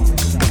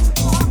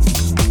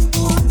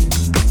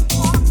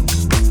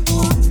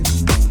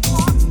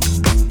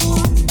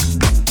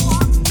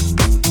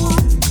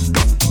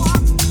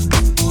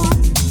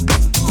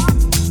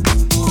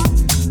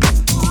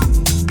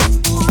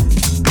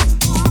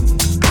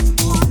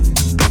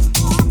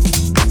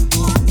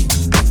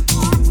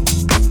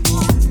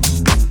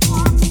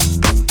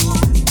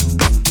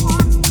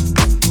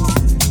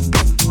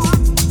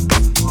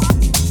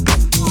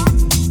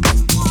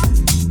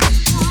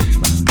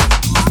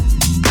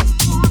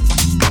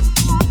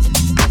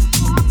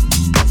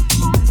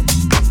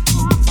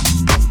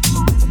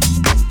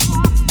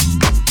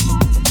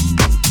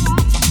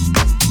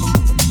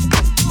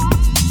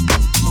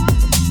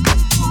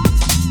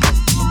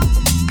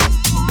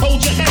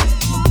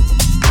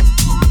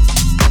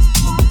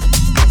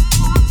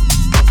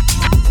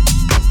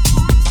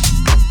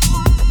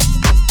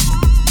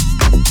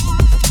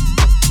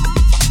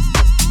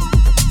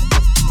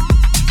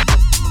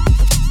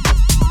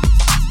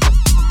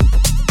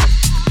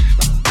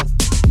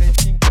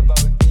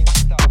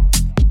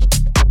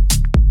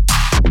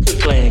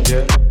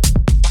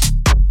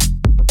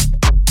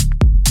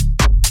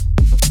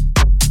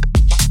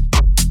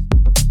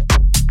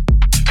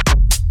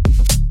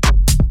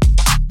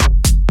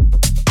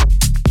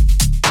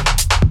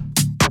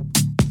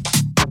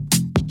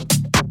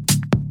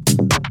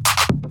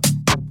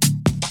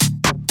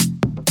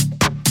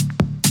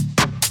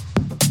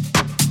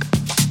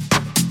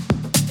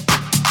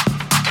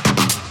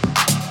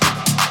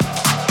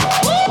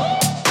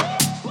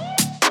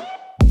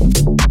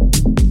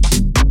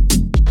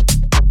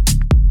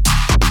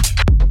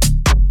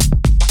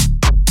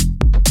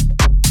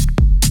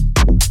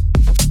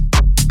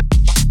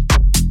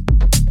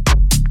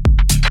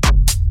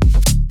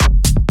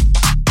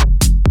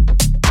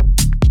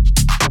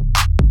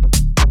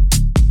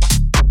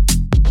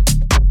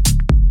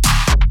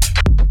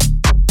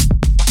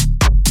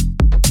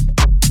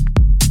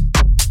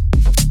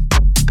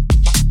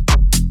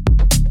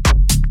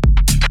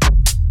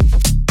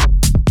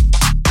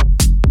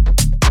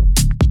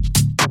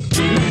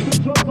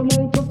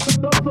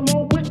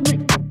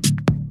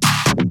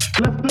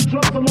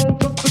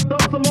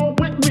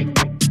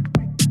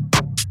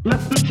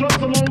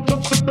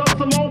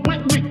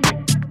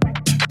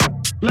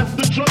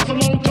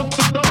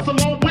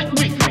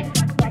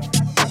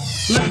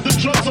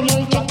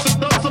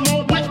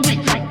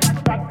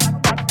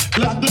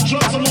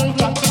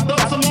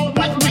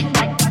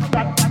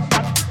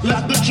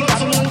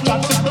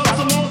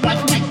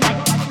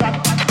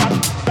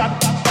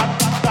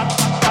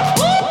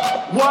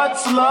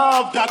 What's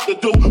love got to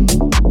do?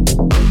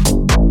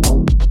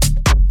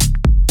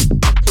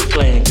 Quit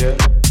playing, girl.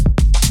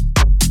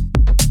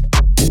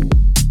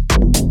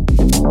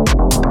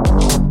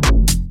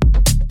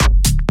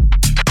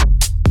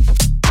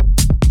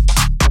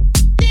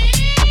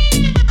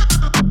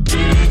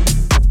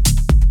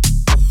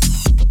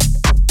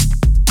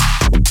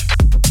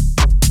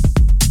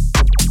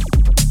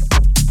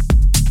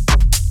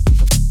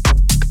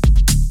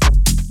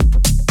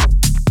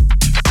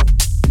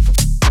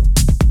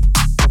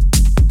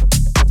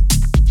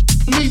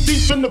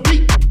 In the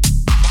beat.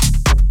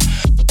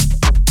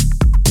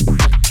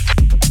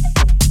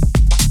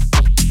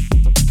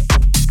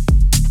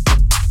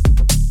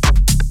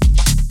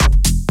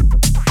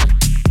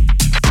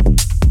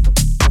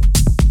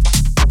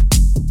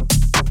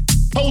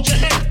 Hold your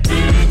head.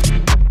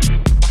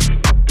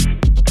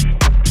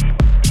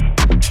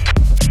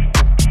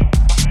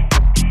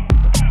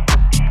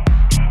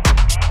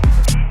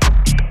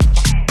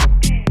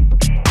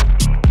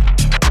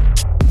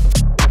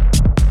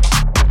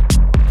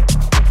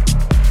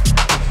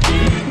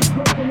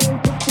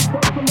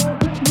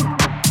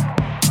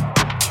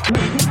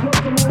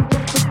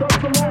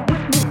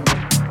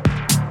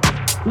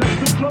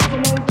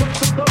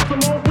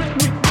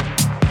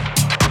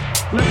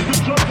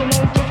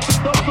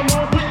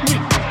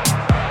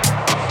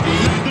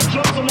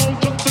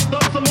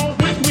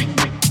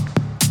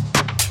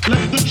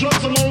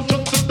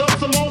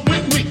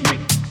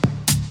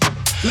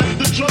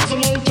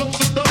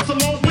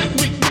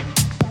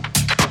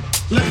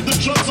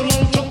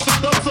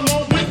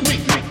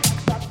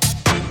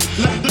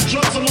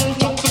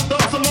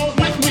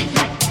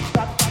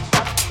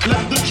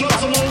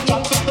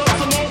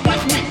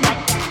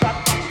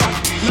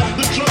 Let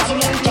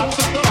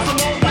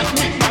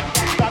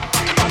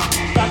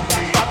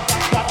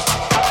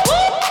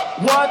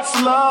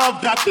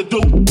love got to do?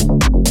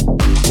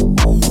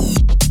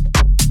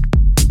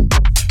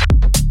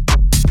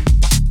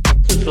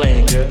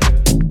 Playing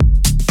girl.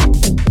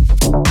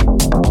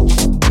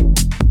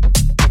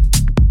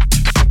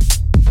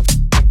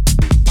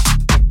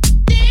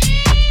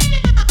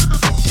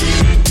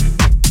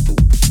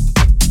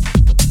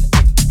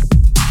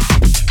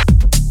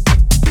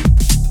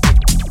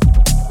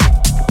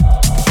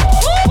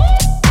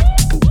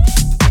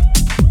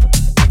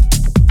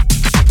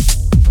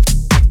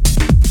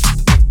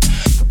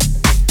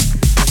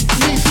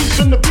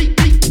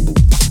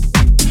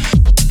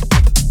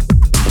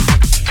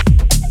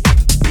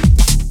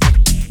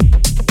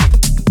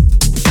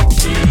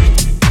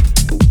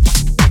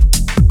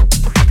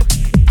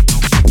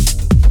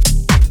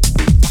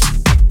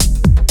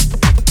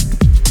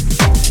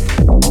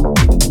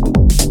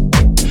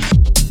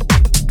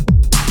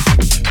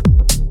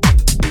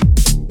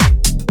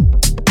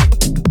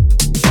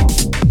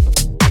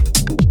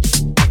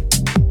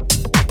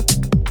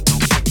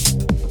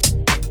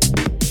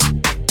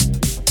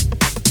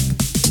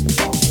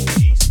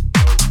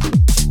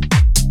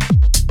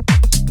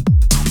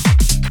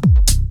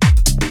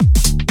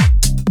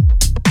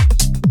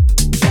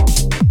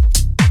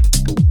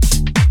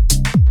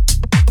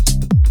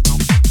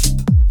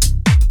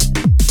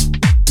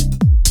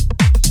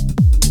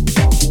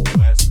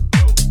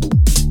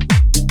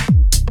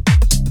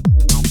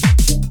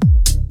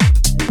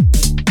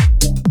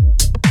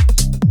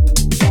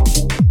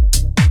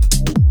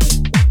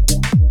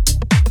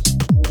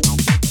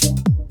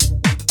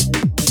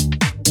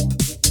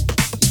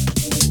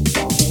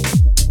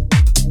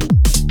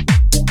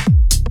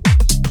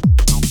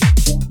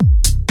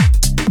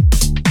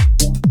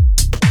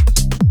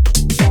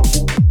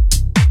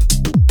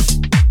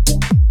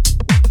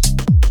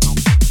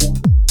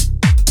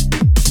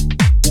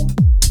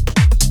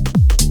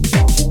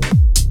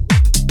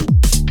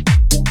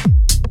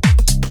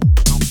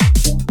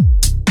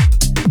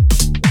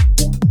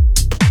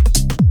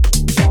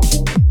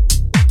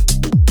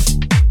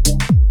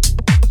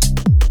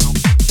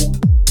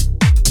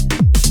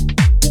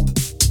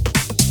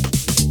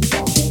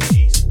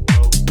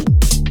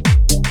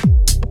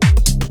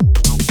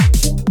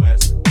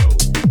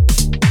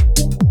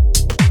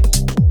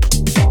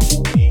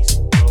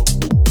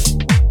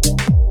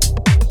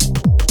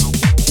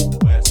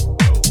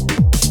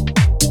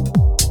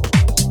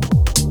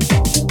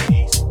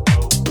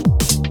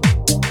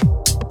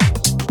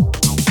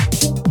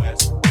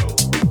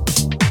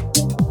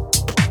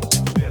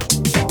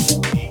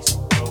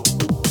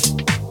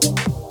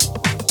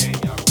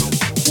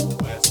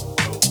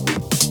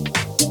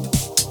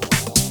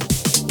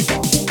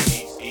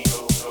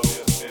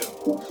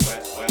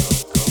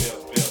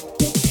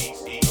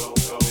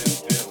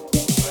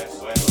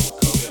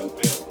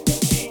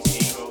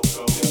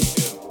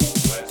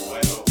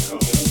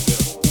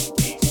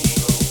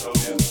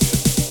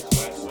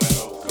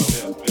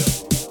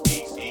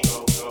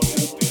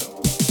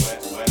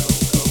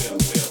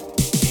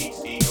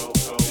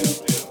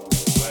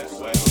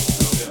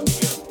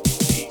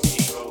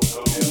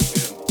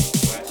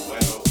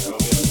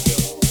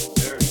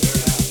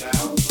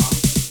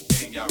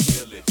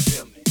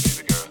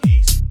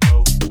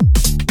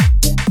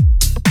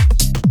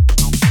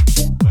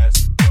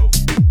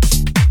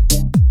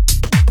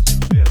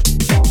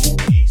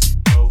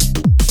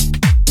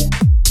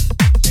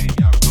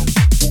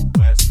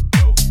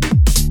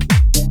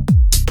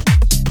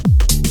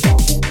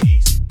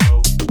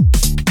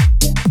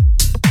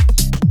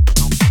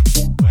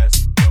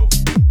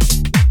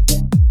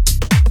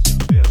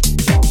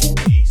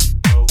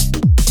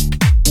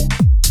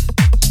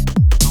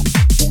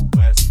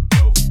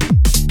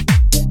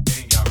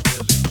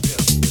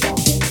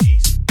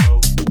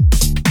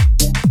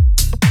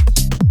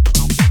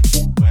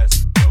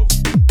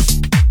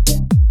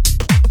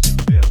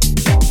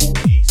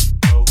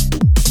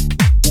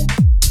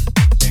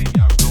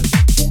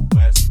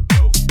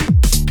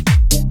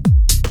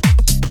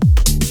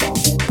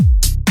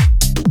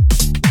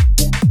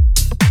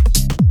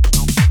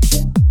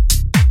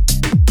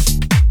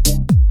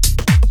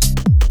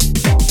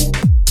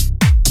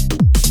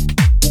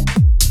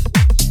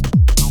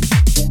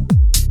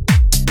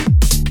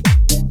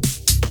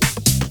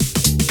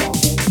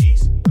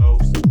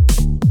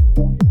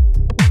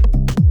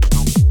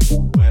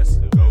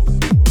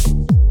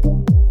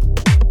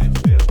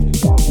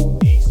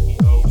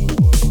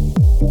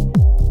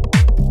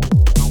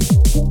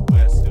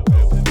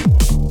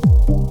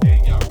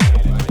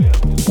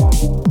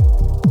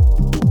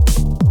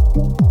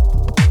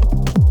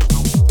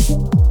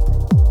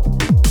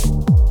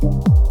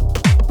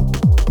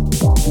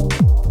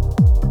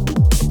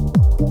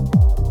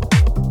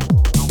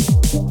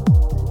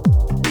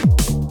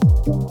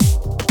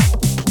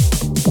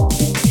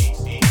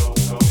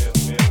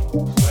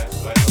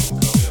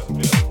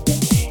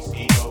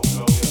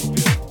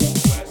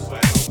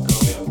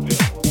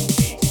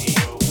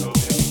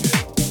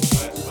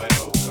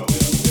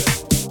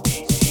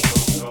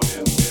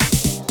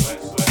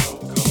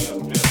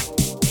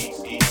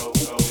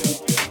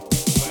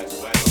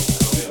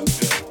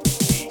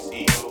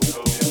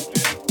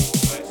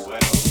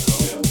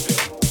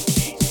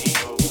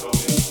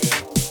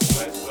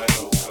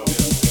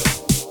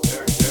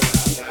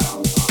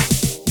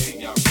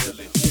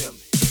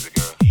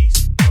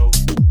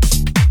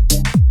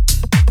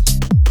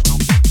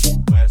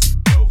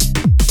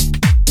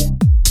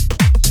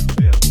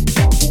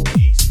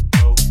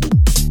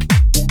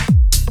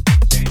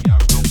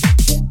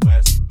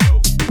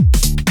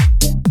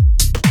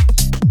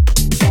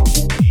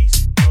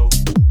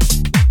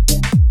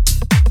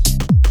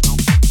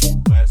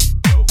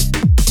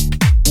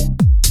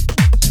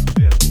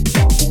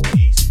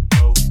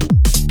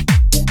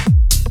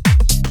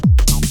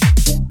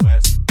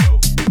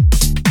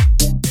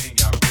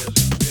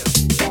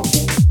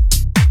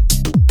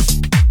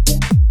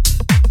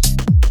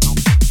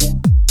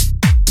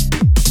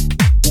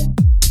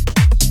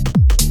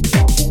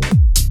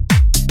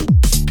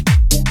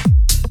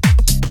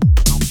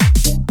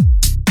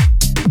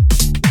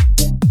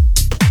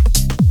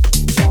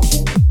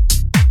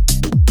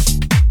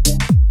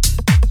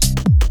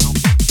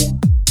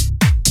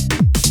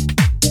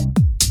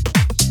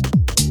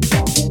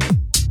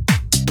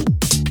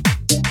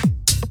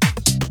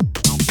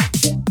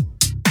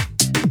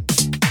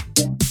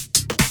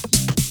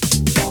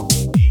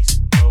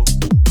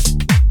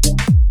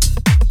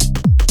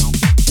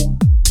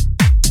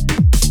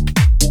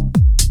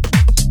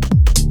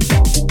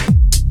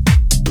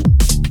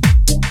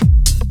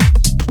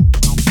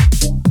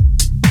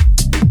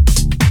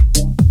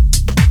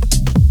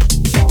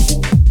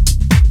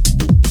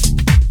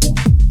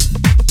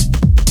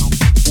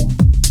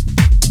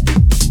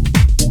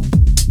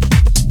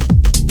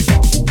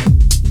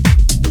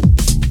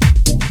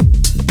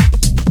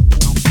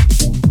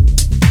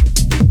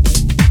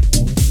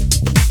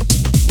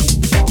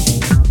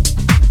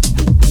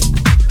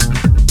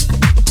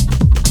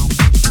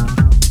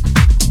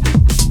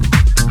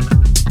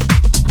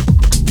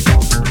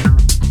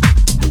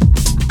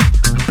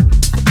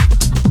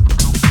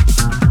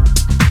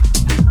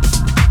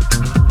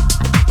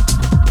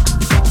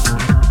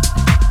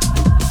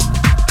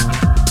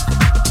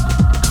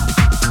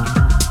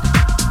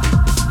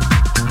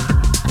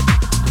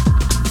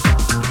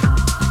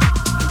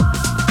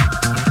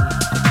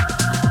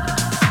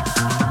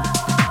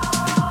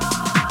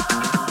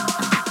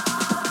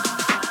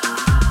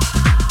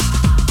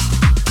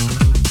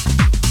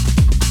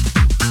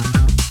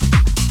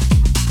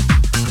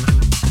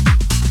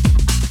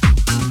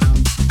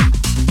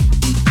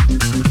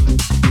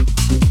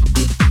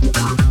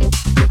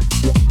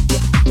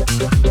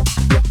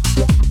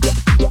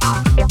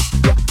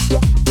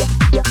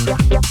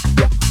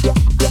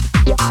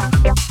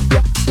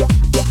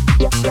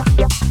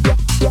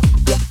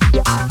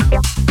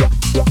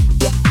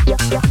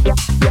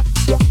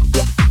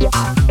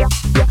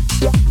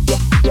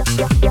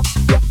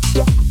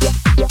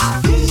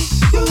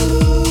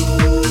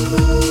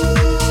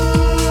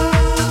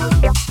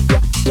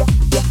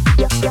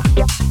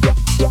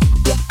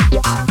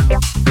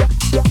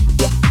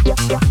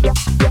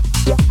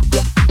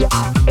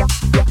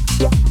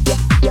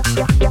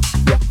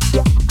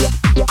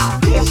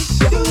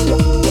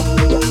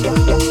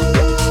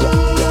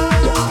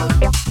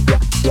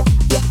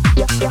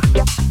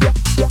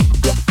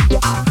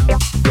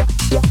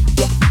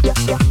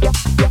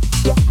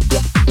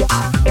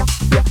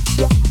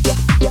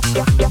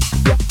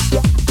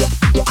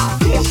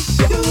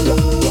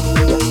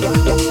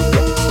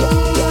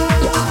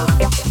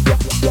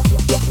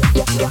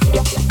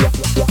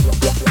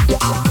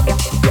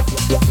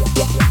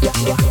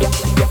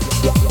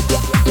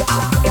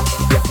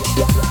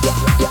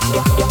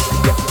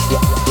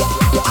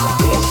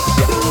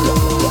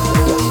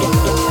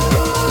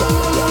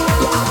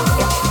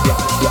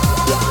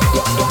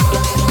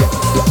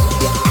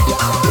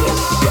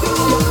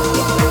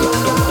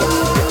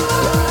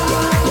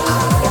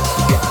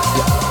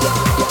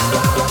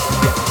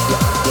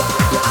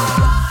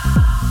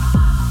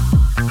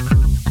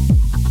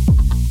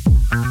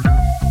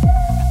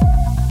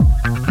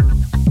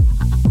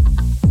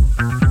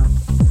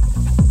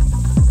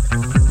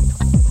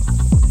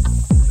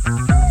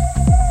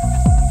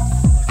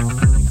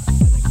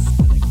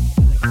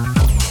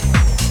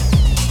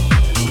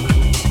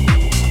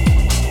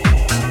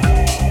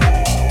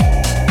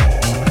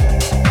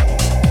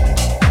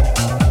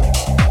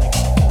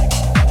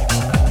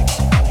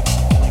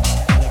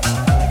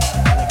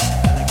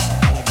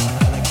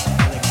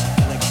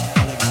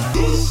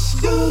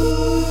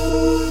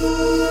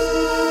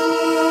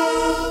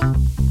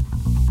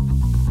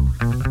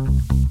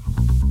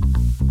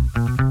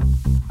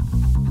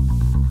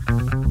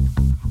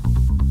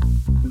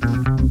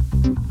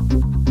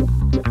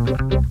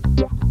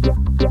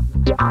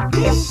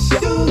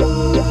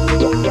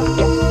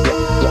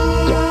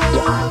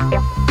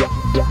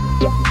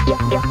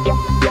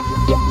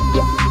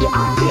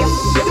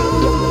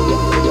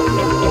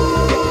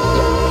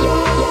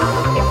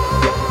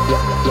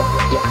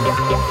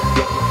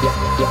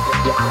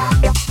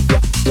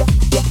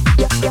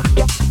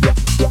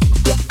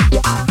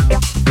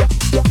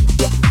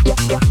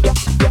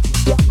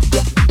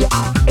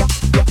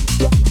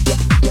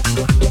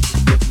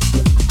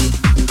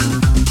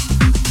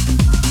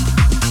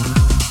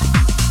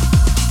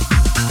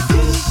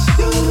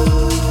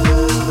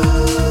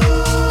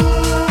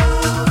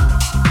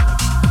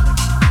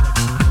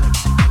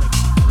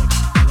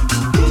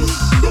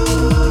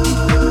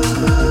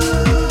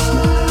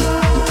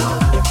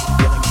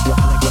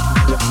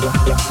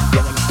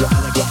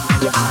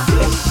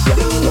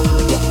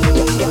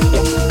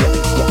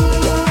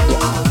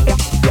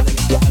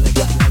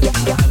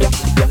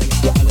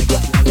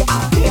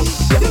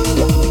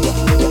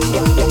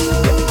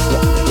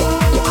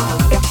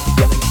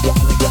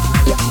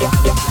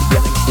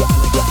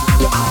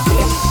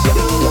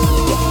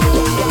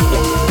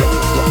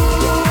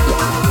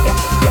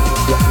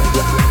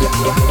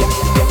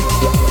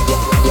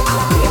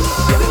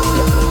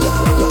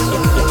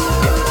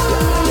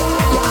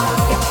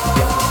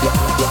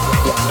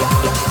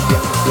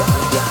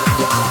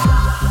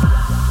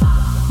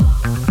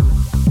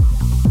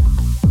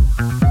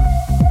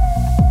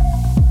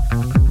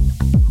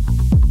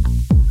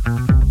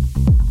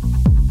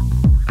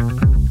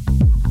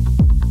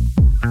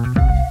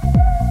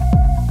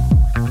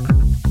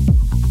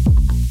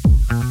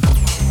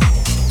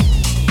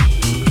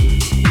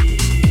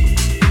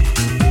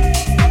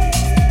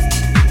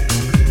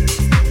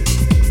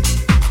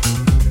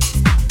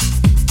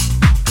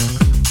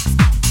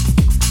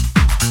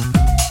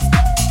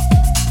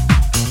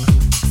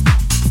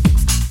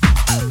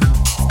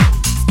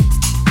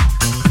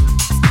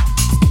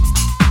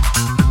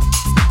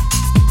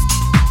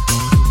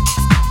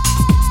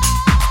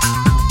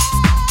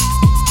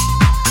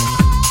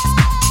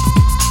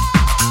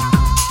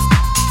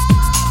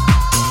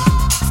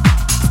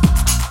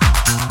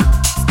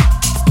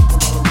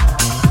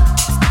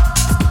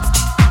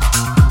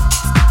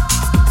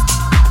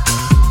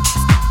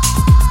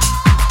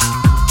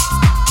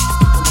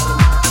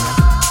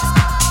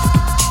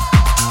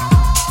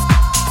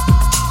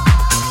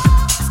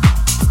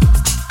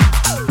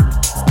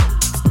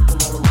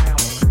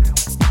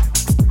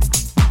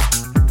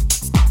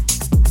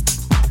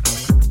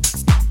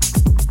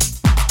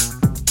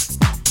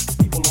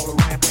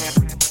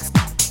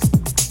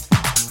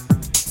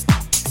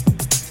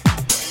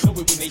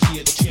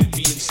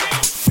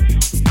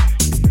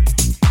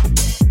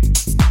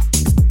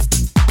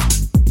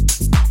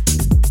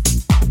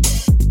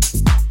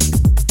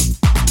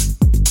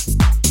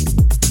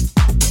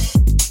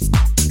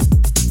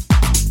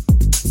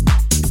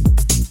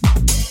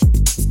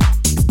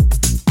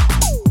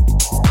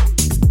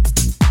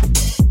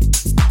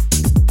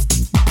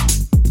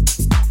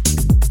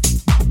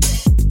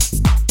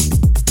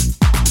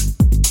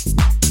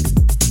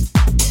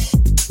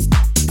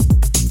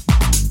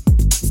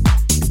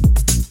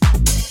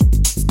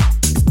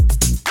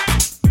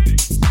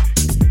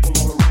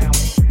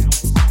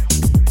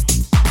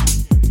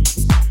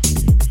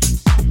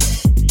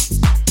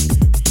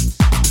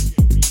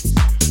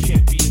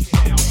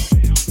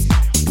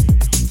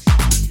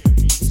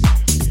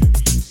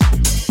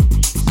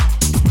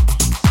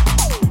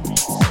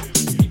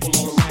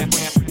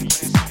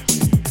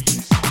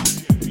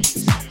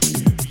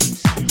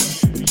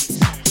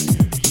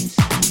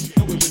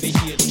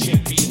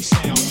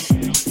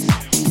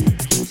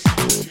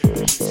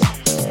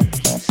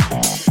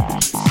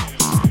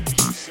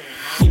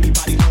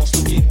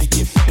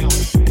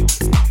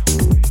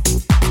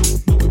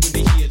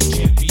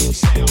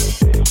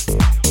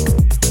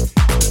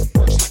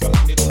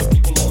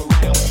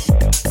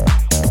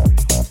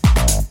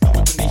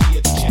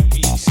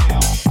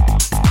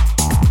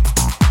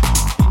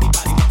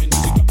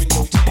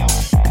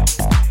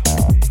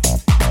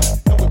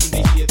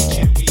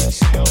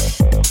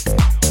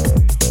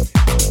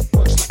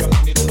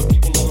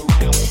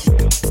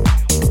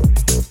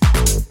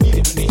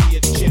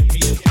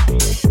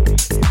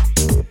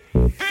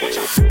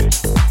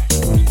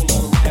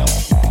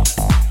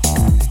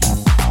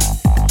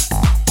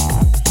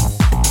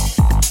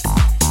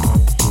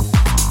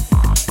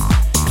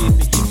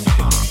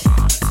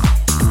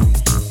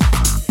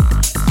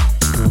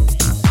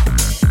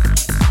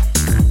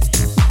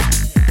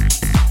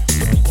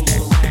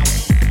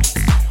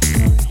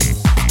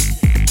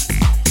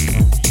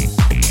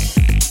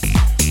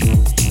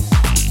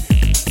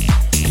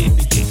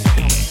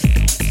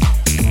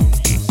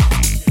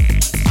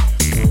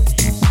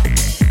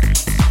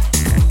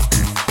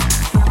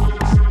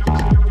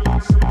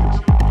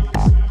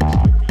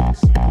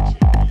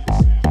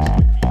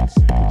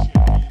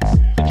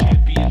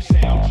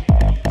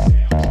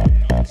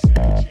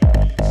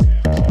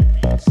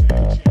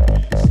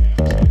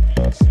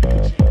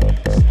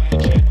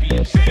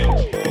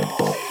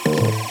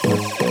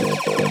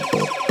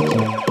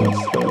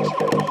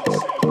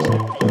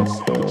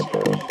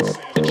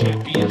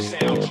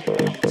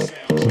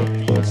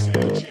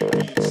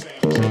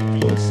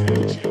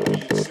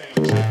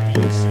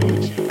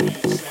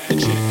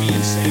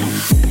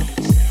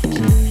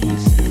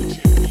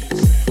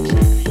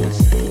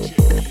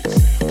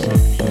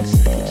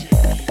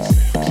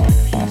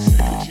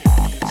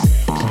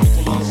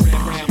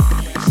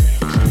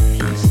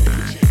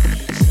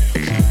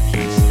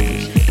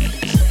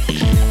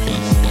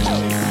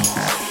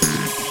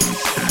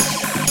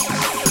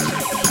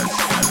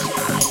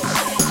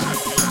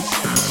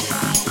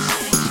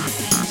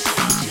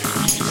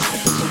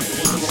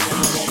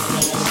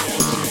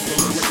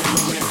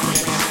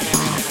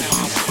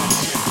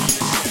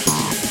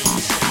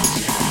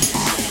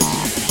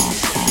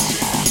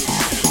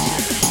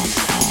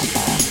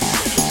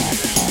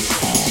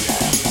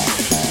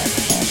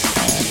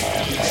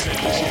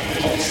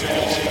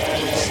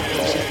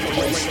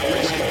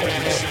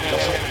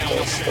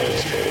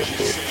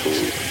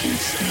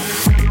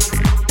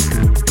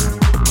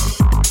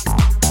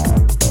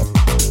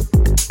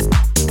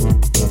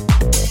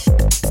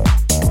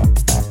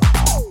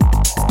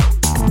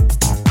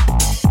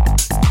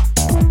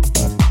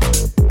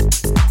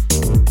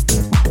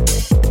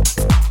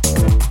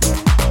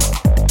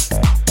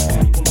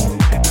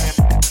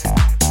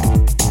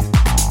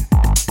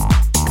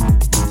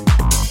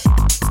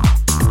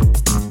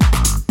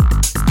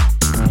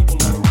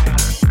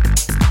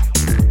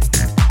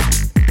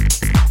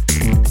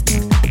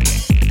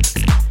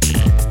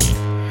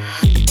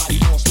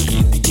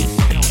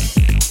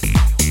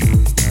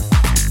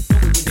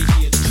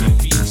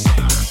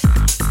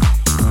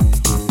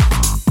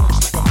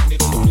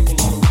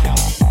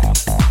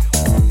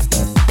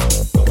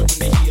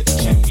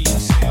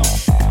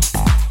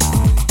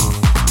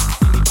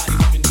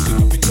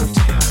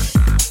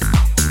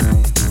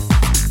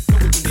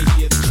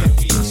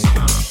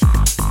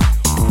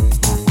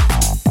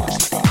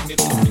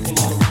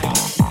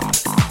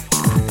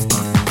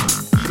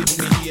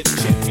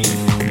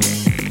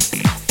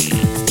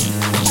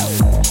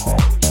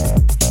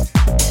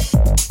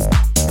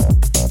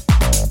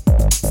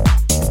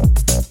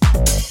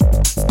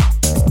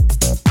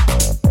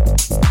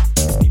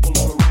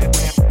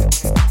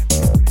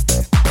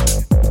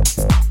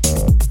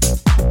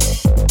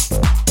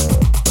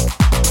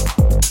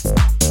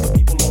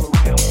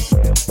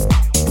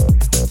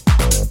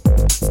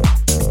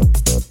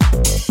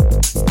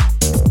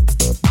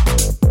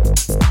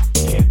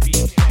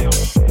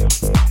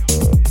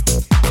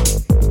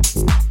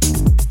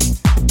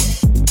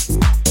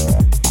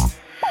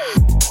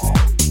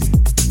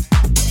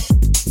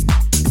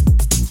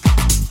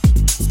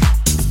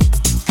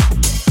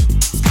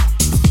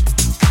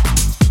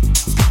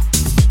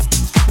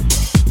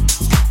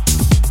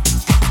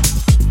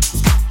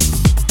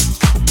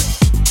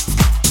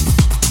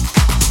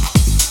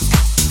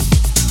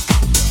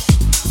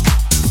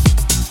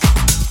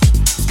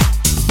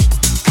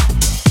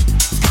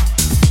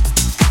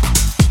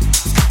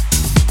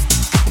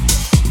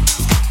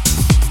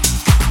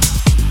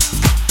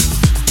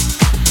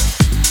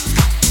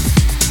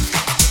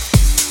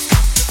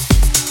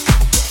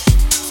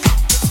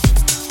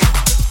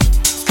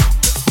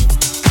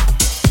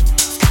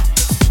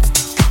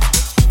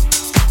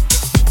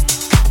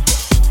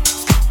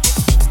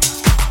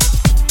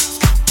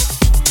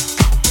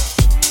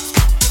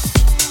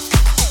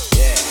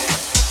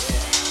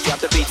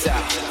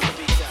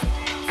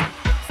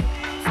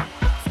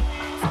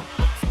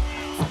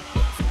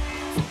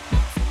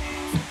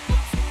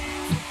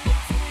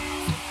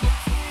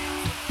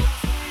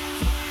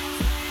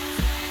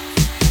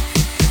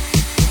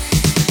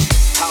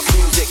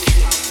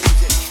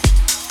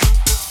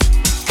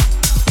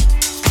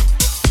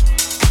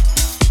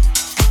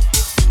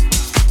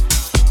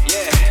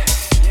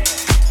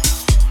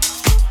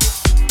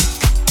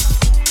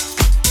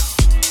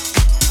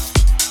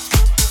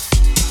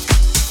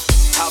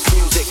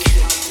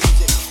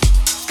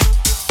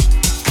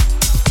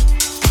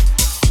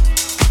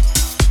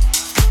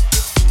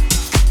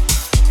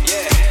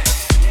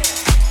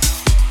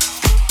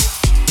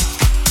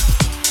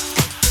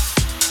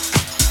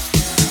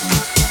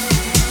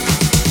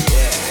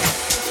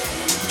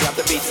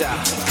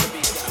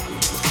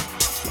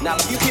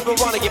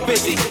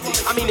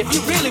 I mean, if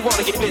you really want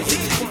to get busy,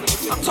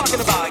 I'm talking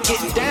about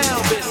getting down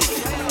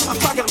busy. I'm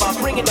talking about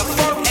bringing the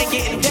funk and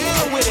getting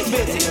down with it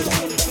busy.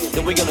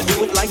 Then we're gonna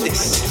do it like this.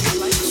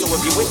 So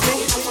if you're with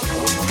me,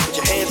 put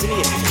your hands in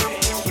the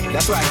air.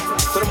 That's right,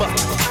 put them up.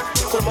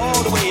 Put them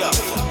all the way up.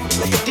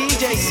 Let the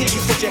DJ see you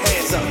put your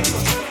hands up.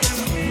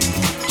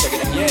 Check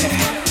it out, yeah.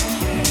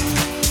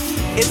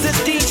 Is this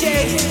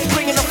DJ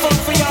bringing the funk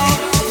for y'all?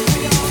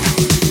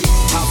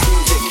 House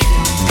music.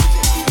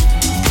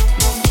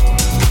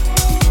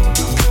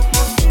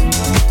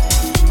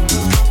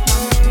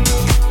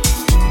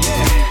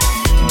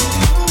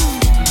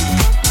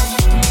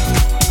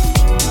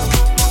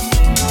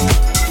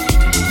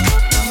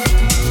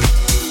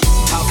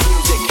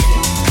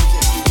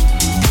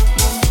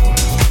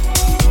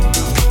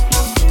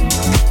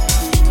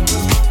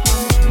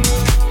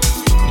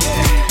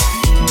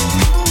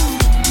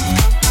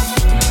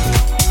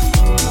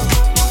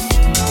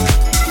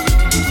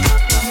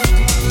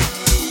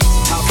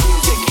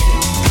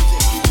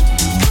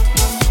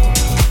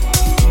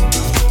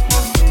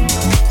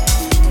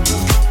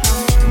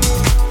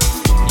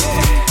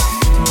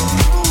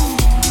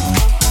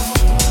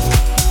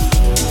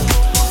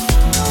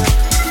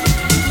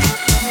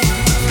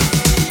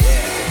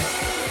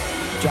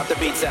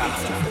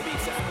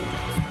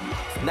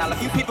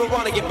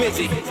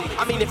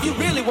 I mean, if you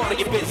really want to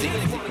get busy,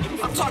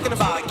 I'm talking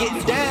about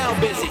getting down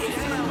busy.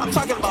 I'm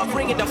talking about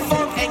bringing the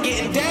funk and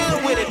getting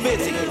down with it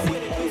busy.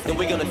 Then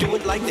we're gonna do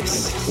it like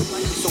this.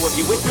 So if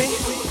you're with me,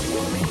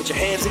 put your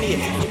hands in the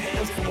air.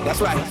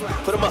 That's right,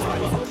 put them up.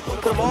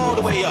 Put them all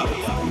the way up.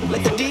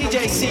 Let the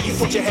DJ see you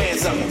put your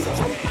hands up.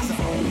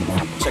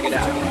 Check it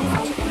out.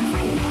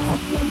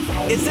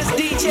 Is this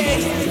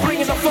DJ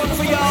bringing the funk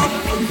for y'all?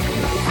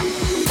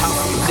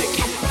 House music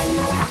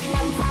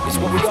is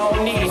what we all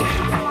need.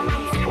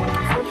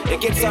 It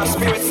gets our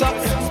spirits up,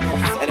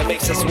 and it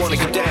makes us want to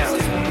get down.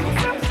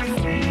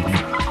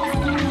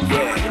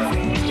 Yeah,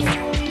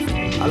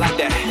 I like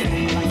that.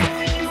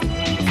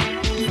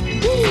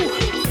 Woo,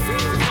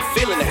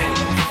 feeling that.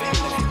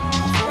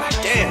 God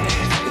damn.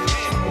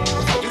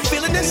 You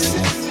feeling this?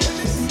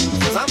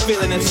 'Cause I'm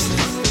feeling this.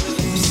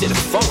 Shit is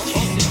funky.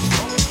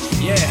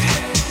 Yeah.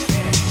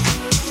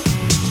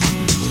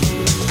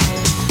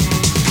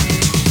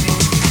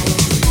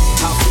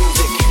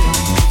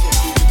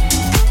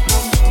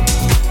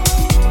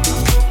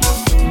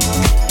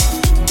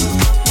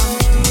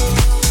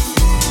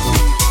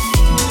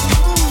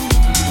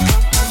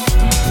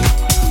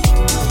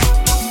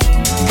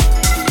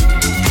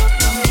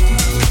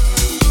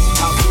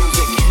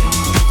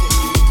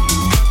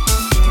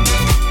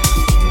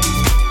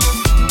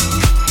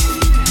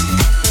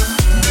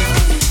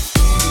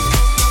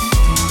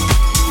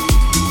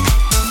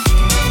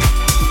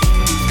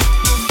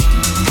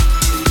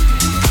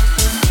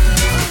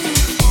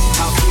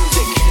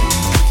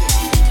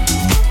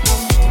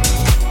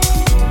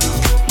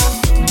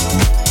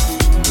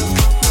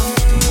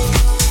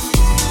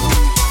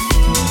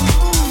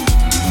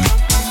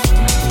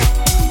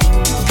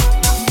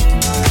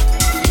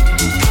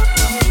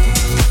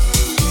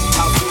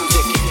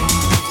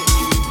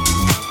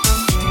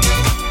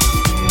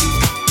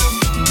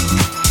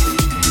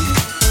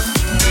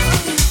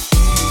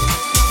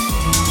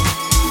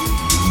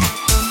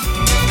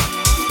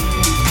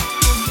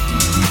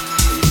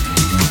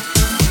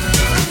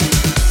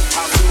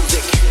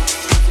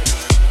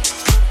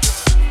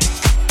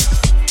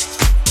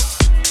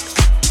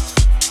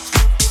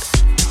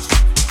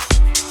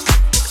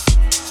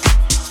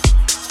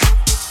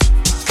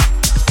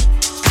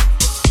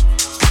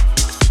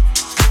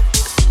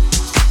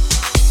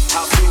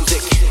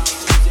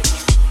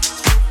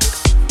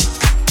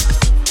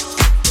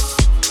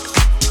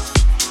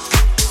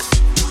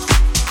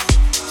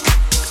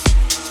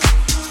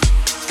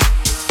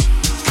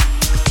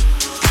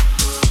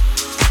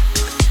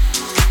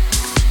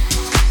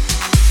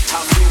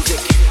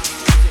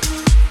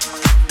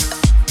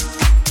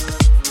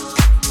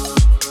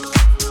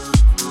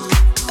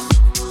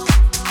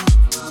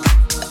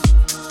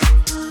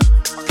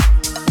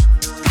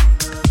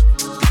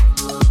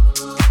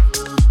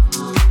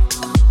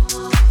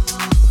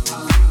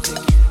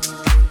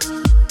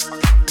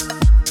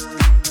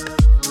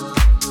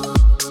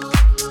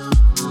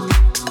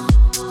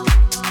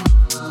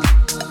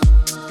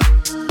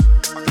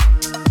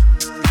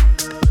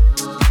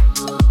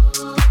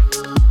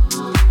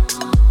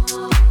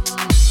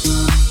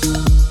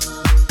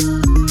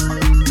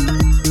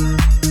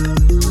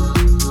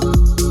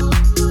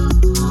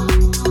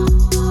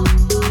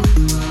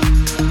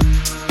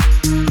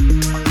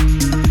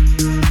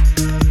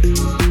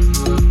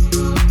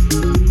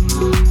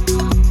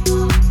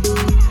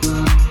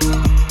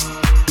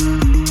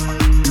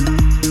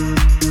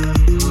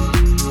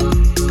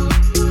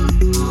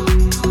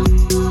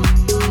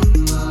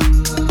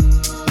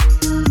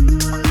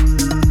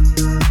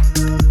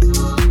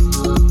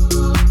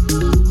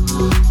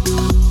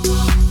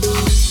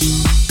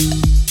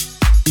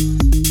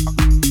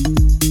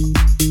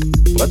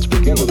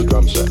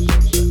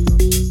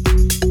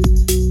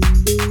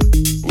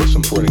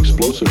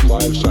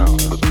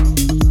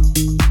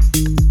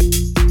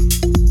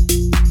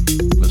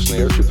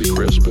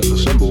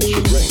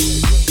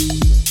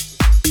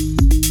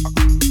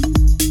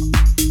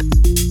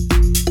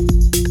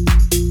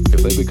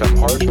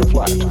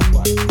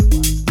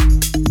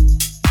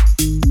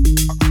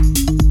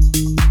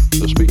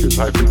 speaker's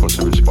high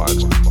frequency response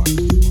is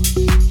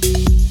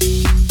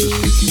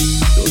peaky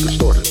or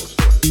distorted.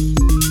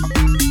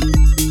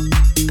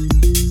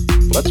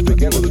 Let's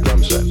begin with a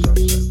drum set.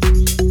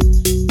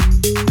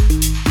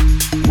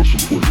 Listen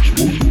for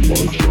explosive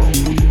loud sound.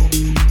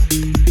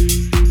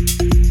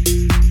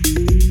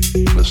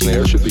 The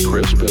snare should be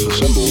crisp and the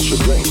cymbals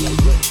should ring.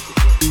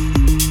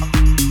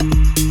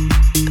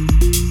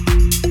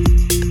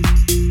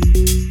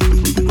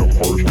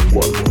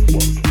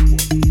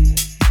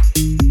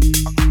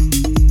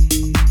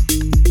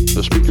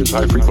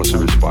 High frequency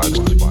response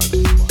is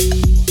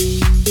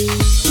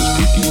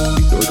peaky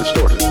or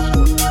distorted.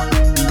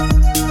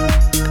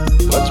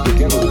 Let's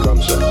begin with a drum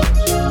set.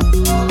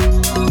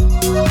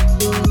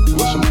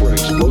 Listen for an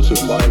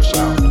explosive live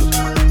sound.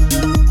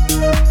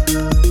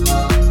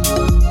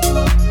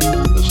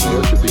 The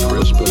snare should be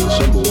crisp and the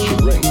cymbals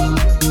should ring.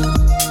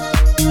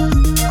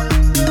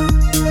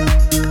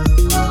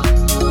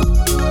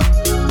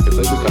 If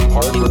they become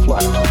hard or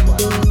flat,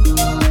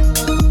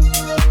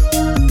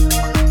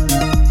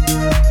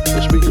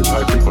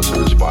 high frequency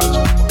response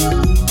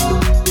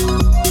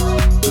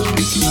is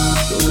peaky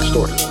or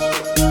distorted.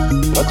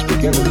 Let's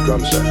begin with a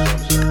drum set.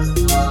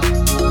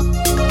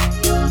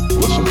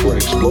 Listen for an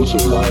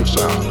explosive live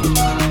sound.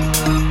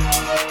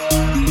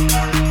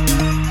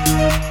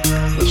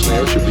 The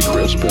snare should be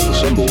crisp and the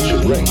cymbals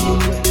should ring.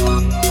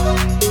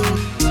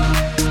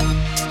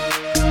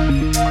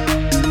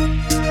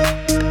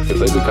 If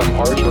they become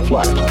harsh or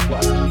flat,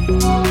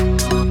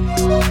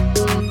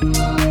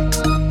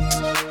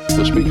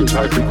 the speaker's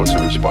high frequency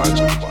response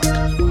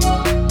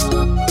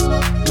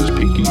is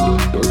peaky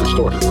or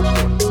distorted.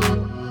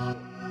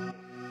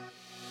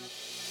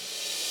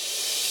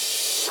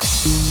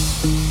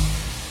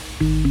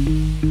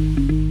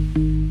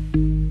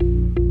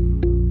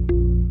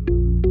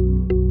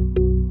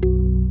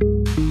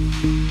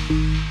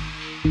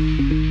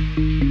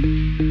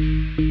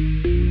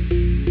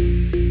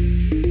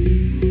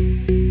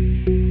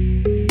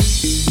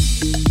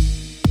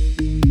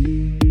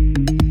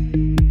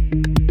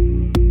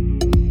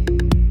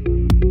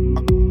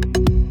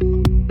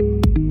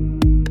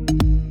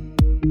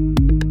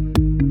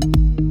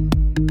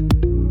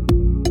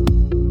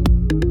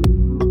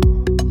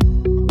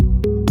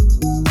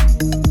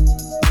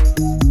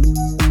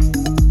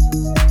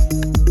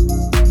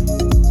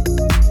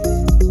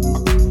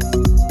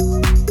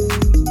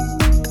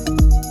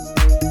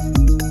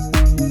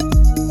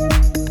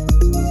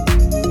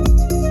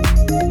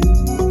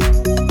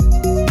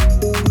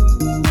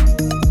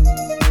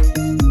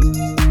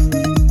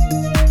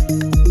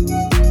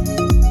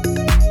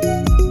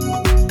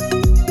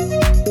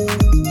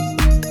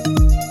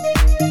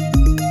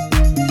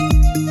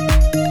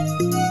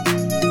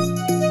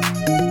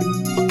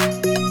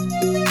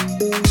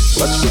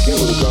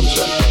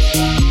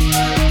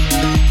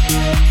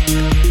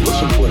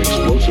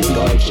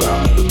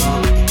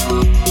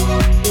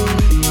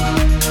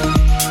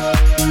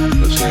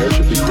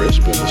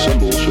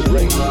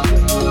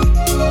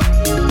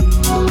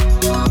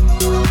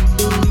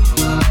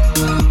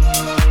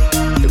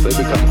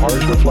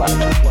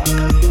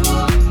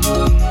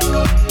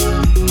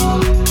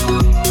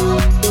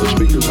 The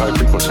speaker's high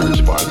frequency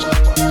response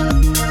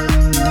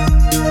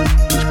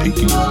is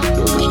peaky